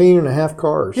 315 and a half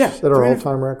cars that are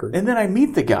all-time record. And then I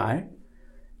meet the guy,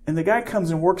 and the guy comes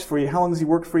and works for you. How long has he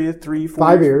worked for you? 3, 4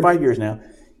 5 years. 5 years now.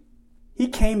 He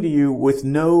came to you with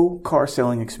no car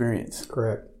selling experience.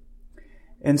 Correct.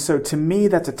 And so to me,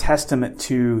 that's a testament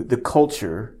to the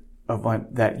culture of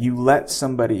that you let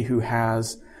somebody who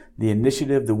has the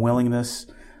initiative, the willingness,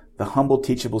 the humble,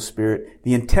 teachable spirit,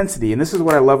 the intensity. And this is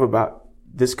what I love about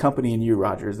this company and you,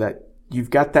 Roger, is that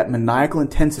you've got that maniacal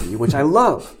intensity, which I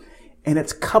love. And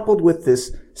it's coupled with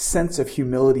this sense of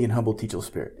humility and humble, teachable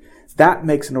spirit. That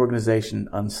makes an organization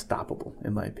unstoppable,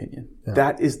 in my opinion. Yeah.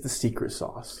 That is the secret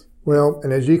sauce. Well,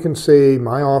 and as you can see,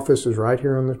 my office is right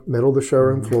here in the middle of the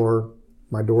showroom floor.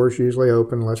 My door's usually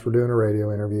open unless we're doing a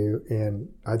radio interview. And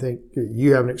I think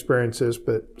you haven't experienced this,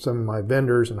 but some of my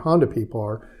vendors and Honda people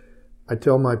are. I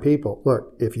tell my people,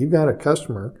 look, if you've got a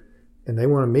customer and they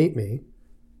want to meet me,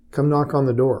 come knock on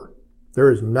the door.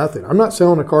 There is nothing. I'm not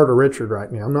selling a car to Richard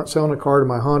right now. I'm not selling a car to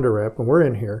my Honda rep when we're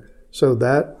in here. So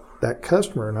that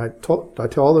customer, and I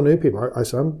tell all the new people, I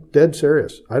said, I'm dead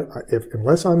serious.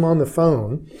 Unless I'm on the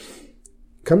phone,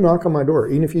 come knock on my door.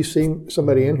 Even if you see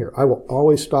somebody in here, I will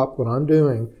always stop what I'm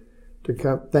doing to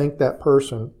come thank that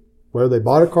person, whether they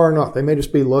bought a car or not. They may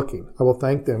just be looking. I will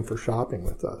thank them for shopping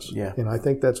with us. Yeah. And I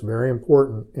think that's very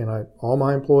important. And all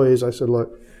my employees, I said,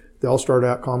 look, they all start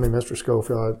out calling me Mr.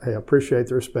 Schofield. Hey, I appreciate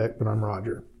the respect, but I'm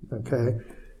Roger. Okay?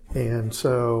 And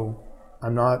so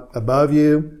I'm not above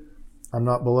you. I'm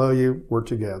not below you. We're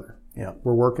together. Yeah.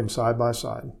 We're working side by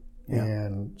side. Yeah.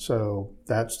 And so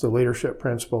that's the leadership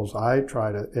principles I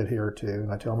try to adhere to.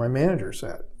 And I tell my managers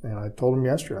that. And I told them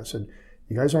yesterday, I said,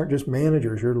 you guys aren't just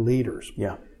managers, you're leaders.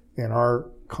 Yeah. And our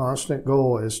constant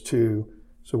goal is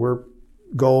so we're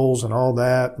goals and all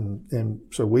that. And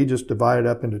so we just divide it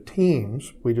up into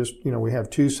teams. We just, we have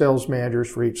 2 sales managers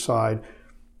for each side,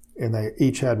 and they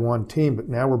each had 1 team, but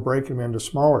now we're breaking them into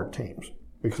smaller teams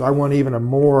because I want even a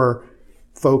more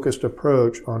focused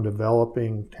approach on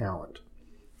developing talent.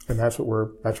 And that's what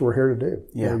we're here to do.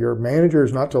 Yeah. Your manager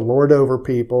is not to lord over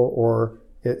people, or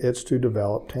it's to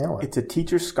develop talent. It's a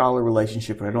teacher-scholar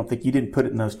relationship, and I don't think you didn't put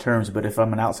it in those terms, but if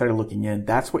I'm an outsider looking in,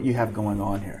 that's what you have going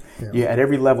on here. Yeah. At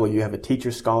every level, you have a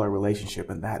teacher-scholar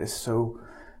relationship, and that is so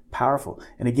powerful.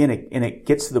 And again, it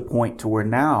gets to the point to where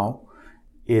now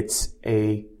it's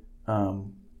a,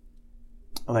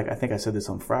 like I think I said this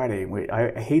on Friday,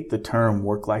 I hate the term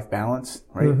work-life balance,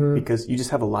 right? Mm-hmm. Because you just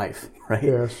have a life, right?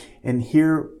 Yes. And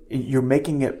here you're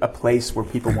making it a place where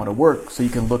people want to work, so you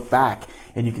can look back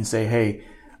and you can say, hey,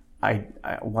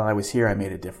 while I was here, I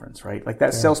made a difference, right? Like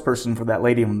that salesperson for that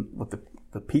lady with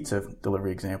the pizza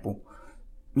delivery example,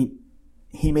 I mean,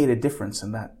 he made a difference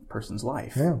in that person's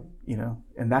life,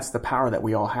 and that's the power that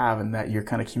we all have and that you're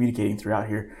kind of communicating throughout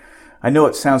here. I know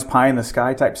it sounds pie in the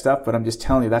sky type stuff, but I'm just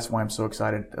telling you, that's why I'm so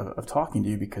excited of talking to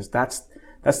you, because that's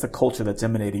that's the culture that's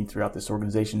emanating throughout this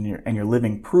organization, and you're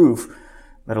living proof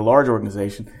that a large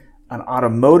organization, an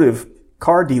automotive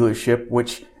car dealership,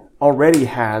 which already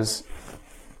has,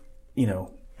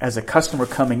 as a customer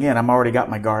coming in, I'm already got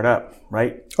my guard up,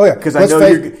 right? Oh yeah, because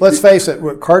let's face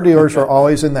it, car dealers are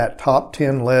always in that top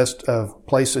 10 list of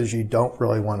places you don't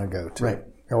really want to go to, right?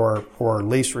 Or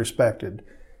least respected.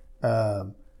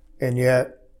 And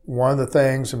yet, one of the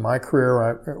things in my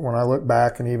career, when I look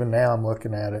back, and even now I'm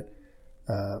looking at it,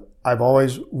 I've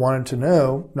always wanted to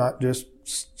know, not just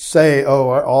say,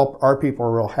 all our people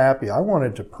are real happy. I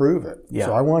wanted to prove it. Yeah.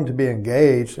 So I wanted to be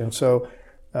engaged. And so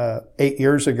 8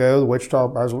 years ago, I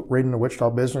was reading the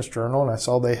Wichita Business Journal, and I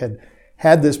saw they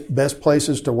had this Best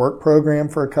Places to Work program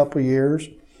for a couple of years.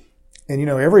 And,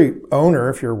 every owner,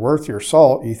 if you're worth your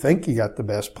salt, you think you got the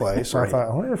best place. Right. I thought,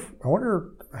 I wonder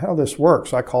how this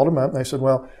works. So I called them up, and they said,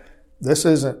 well, this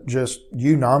isn't just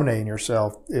you nominating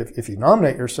yourself. If you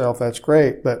nominate yourself, that's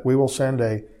great, but we will send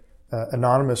a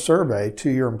anonymous survey to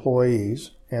your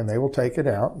employees, and they will take it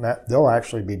out, and they'll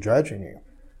actually be judging you.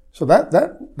 So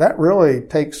that really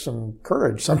takes some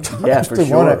courage sometimes. Yeah, for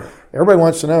sure. Everybody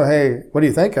wants to know, hey, what do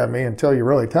you think of me, until you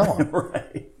really tell them.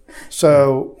 Right.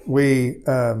 So we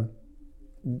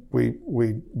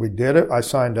did it. I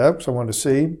signed up because I wanted to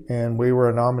see, and we were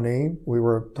a nominee. We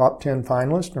were a top 10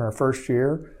 finalist in our first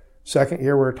year. Second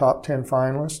year, we were a top 10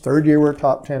 finalist. Third year, we were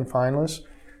top 10 finalists.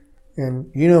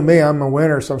 And you know me, I'm a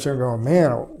winner, so I'm sitting there going,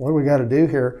 man, what do we got to do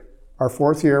here? Our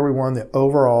fourth year, we won the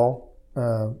overall,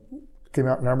 came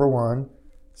out number one.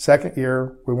 Second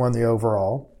year, we won the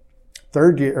overall.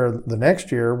 Third year, or the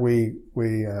next year, we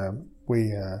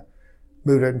moved it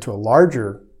into a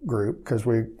larger group because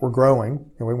we were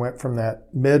growing, and we went from that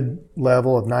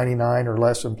mid-level of 99 or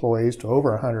less employees to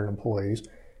over 100 employees.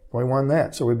 We won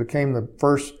that. So we became the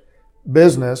first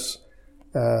business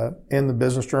in the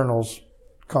Business Journal's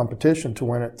competition to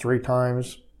win it 3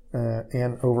 times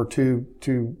and over two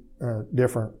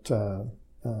different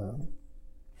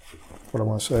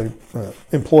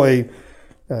employee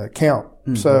count.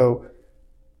 Mm-hmm. So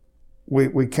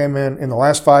we came in the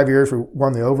last 5 years. We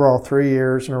won the overall 3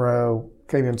 years in a row,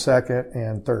 came in second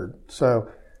and third. So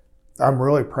I'm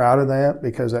really proud of that,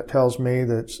 because that tells me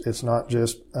that it's not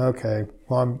just, okay,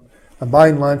 well, I'm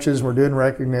buying lunches, we're doing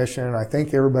recognition, and I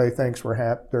think everybody thinks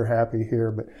they're happy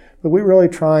here, but we really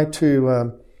try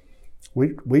to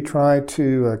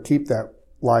keep that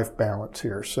life balance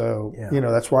here. So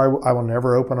that's why I will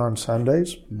never open on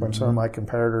Sundays when some of my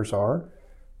competitors are.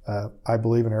 I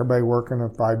believe in everybody working a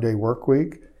 5-day work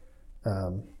week.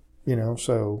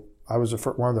 So I was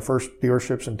one of the first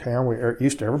dealerships in town.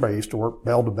 Everybody used to work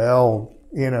bell to bell,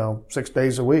 6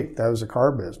 days a week. That was the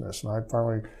car business, and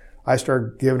I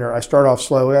started off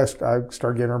slowly. I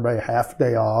started giving everybody a half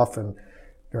day off, and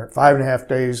they're at 5.5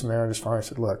 days, and then I just finally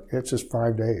said, look, it's just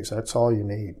 5 days. That's all you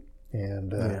need.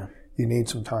 And you need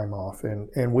some time off.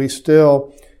 And we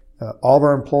still, all of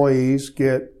our employees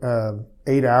get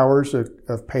 8 hours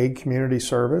of paid community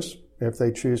service if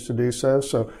they choose to do so.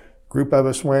 So a group of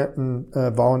us went and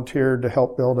volunteered to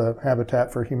help build a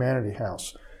Habitat for Humanity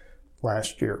house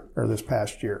this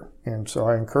past year. And so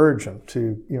I encourage them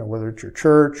to, whether it's your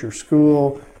church, your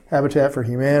school, Habitat for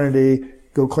Humanity,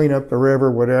 go clean up the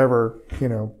river, whatever,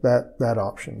 that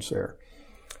option's there.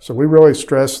 So we really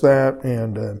stress that,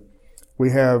 and we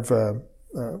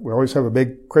always have a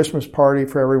big Christmas party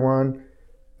for everyone.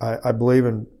 I believe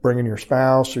in bringing your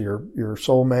spouse or your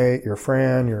soulmate, your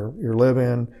friend, your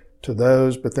live-in to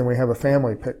those, but then we have a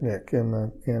family picnic,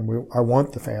 I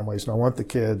want the families and I want the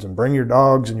kids, and bring your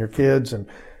dogs and your kids, and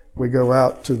we go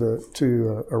out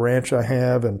to a ranch I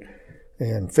have and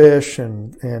fish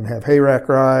and have hayrack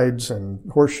rides and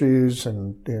horseshoes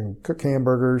and cook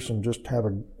hamburgers and just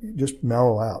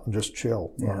mellow out and just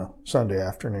chill on a Sunday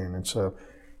afternoon. And so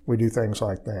we do things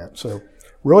like that. So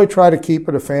really try to keep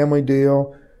it a family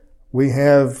deal. We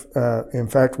have, in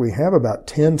fact, about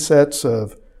 10 sets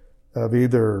of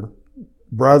either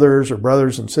brothers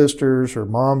and sisters or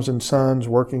moms and sons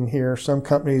working here. Some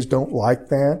companies don't like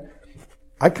that.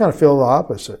 I kind of feel the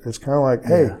opposite. It's kind of like,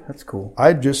 hey, that's cool.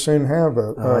 I'd just soon have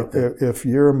if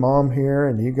you're a mom here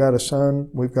and you got a son,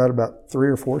 we've got about 3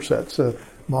 or 4 sets of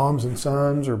moms and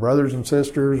sons or brothers and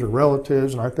sisters or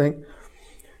relatives. And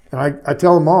I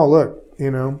tell them all, look,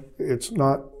 it's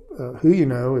not who you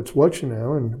know, it's what you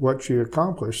know and what you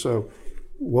accomplish. So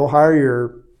we'll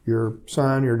hire your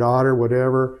son, your daughter,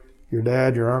 whatever, your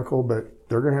dad, your uncle, but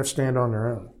they're going to have to stand on their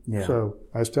own. Yeah. So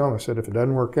I was telling them, I said, if it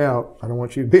doesn't work out, I don't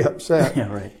want you to be upset.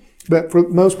 Yeah, right. But for the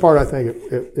most part, I think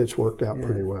it's worked out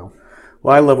pretty well.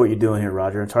 Well, I love what you're doing here,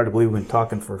 Roger. It's hard to believe we've been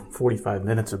talking for 45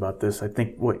 minutes about this. I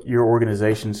think what your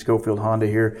organization, Schofield Honda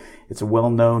here, it's a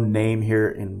well-known name here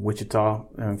in Wichita.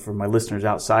 And for my listeners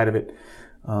outside of it,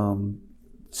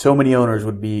 so many owners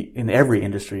would be, in every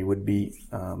industry, would be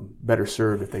better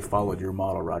served if they followed your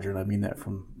model, Roger. And I mean that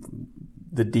from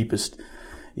the deepest.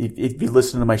 If you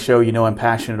listen to my show, you know I'm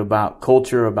passionate about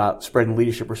culture, about spreading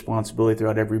leadership responsibility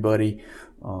throughout everybody,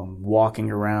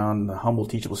 walking around, the humble,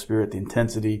 teachable spirit, the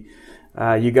intensity.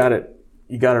 You got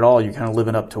it all. You're kind of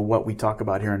living up to what we talk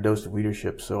about here in Dose of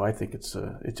Leadership. So I think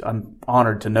I'm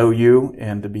honored to know you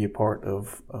and to be a part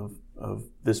of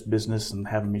this business and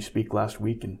having me speak last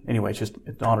week. And anyway, it's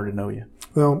an honor to know you.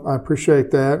 Well, I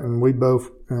appreciate that. And we both,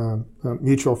 a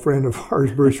mutual friend of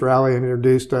ours, Bruce Rowley,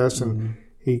 introduced us, and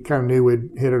he kind of knew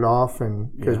we'd hit it off,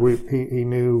 and because he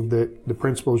knew that the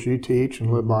principles you teach and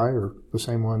live by are the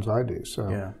same ones I do.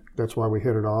 So that's why we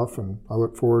hit it off. And I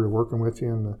look forward to working with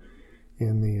you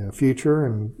in the future,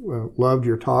 and loved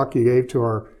your talk you gave to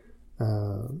our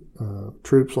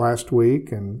troops last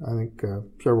week, and I think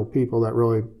several people that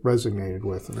really resonated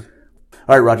with them.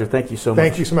 All right, Roger, thank you so much.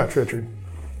 Thank you so much, Richard.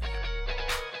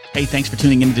 Hey, thanks for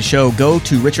tuning into the show. Go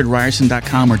to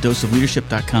richardryerson.com or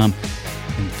doseofleadership.com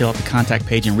and fill out the contact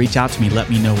page and reach out to me. Let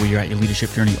me know where you're at your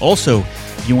leadership journey. Also,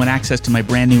 if you want access to my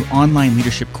brand new online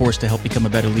leadership course to help become a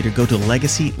better leader, go to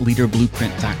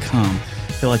legacyleaderblueprint.com.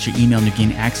 Fill out your email and you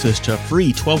gain access to a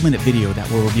free 12-minute video that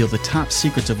will reveal the top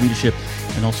secrets of leadership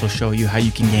and also show you how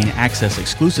you can gain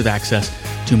exclusive access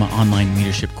to my online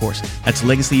leadership course. That's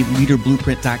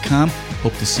legacyleaderblueprint.com.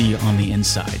 Hope to see you on the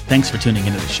inside. Thanks for tuning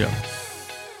into the show.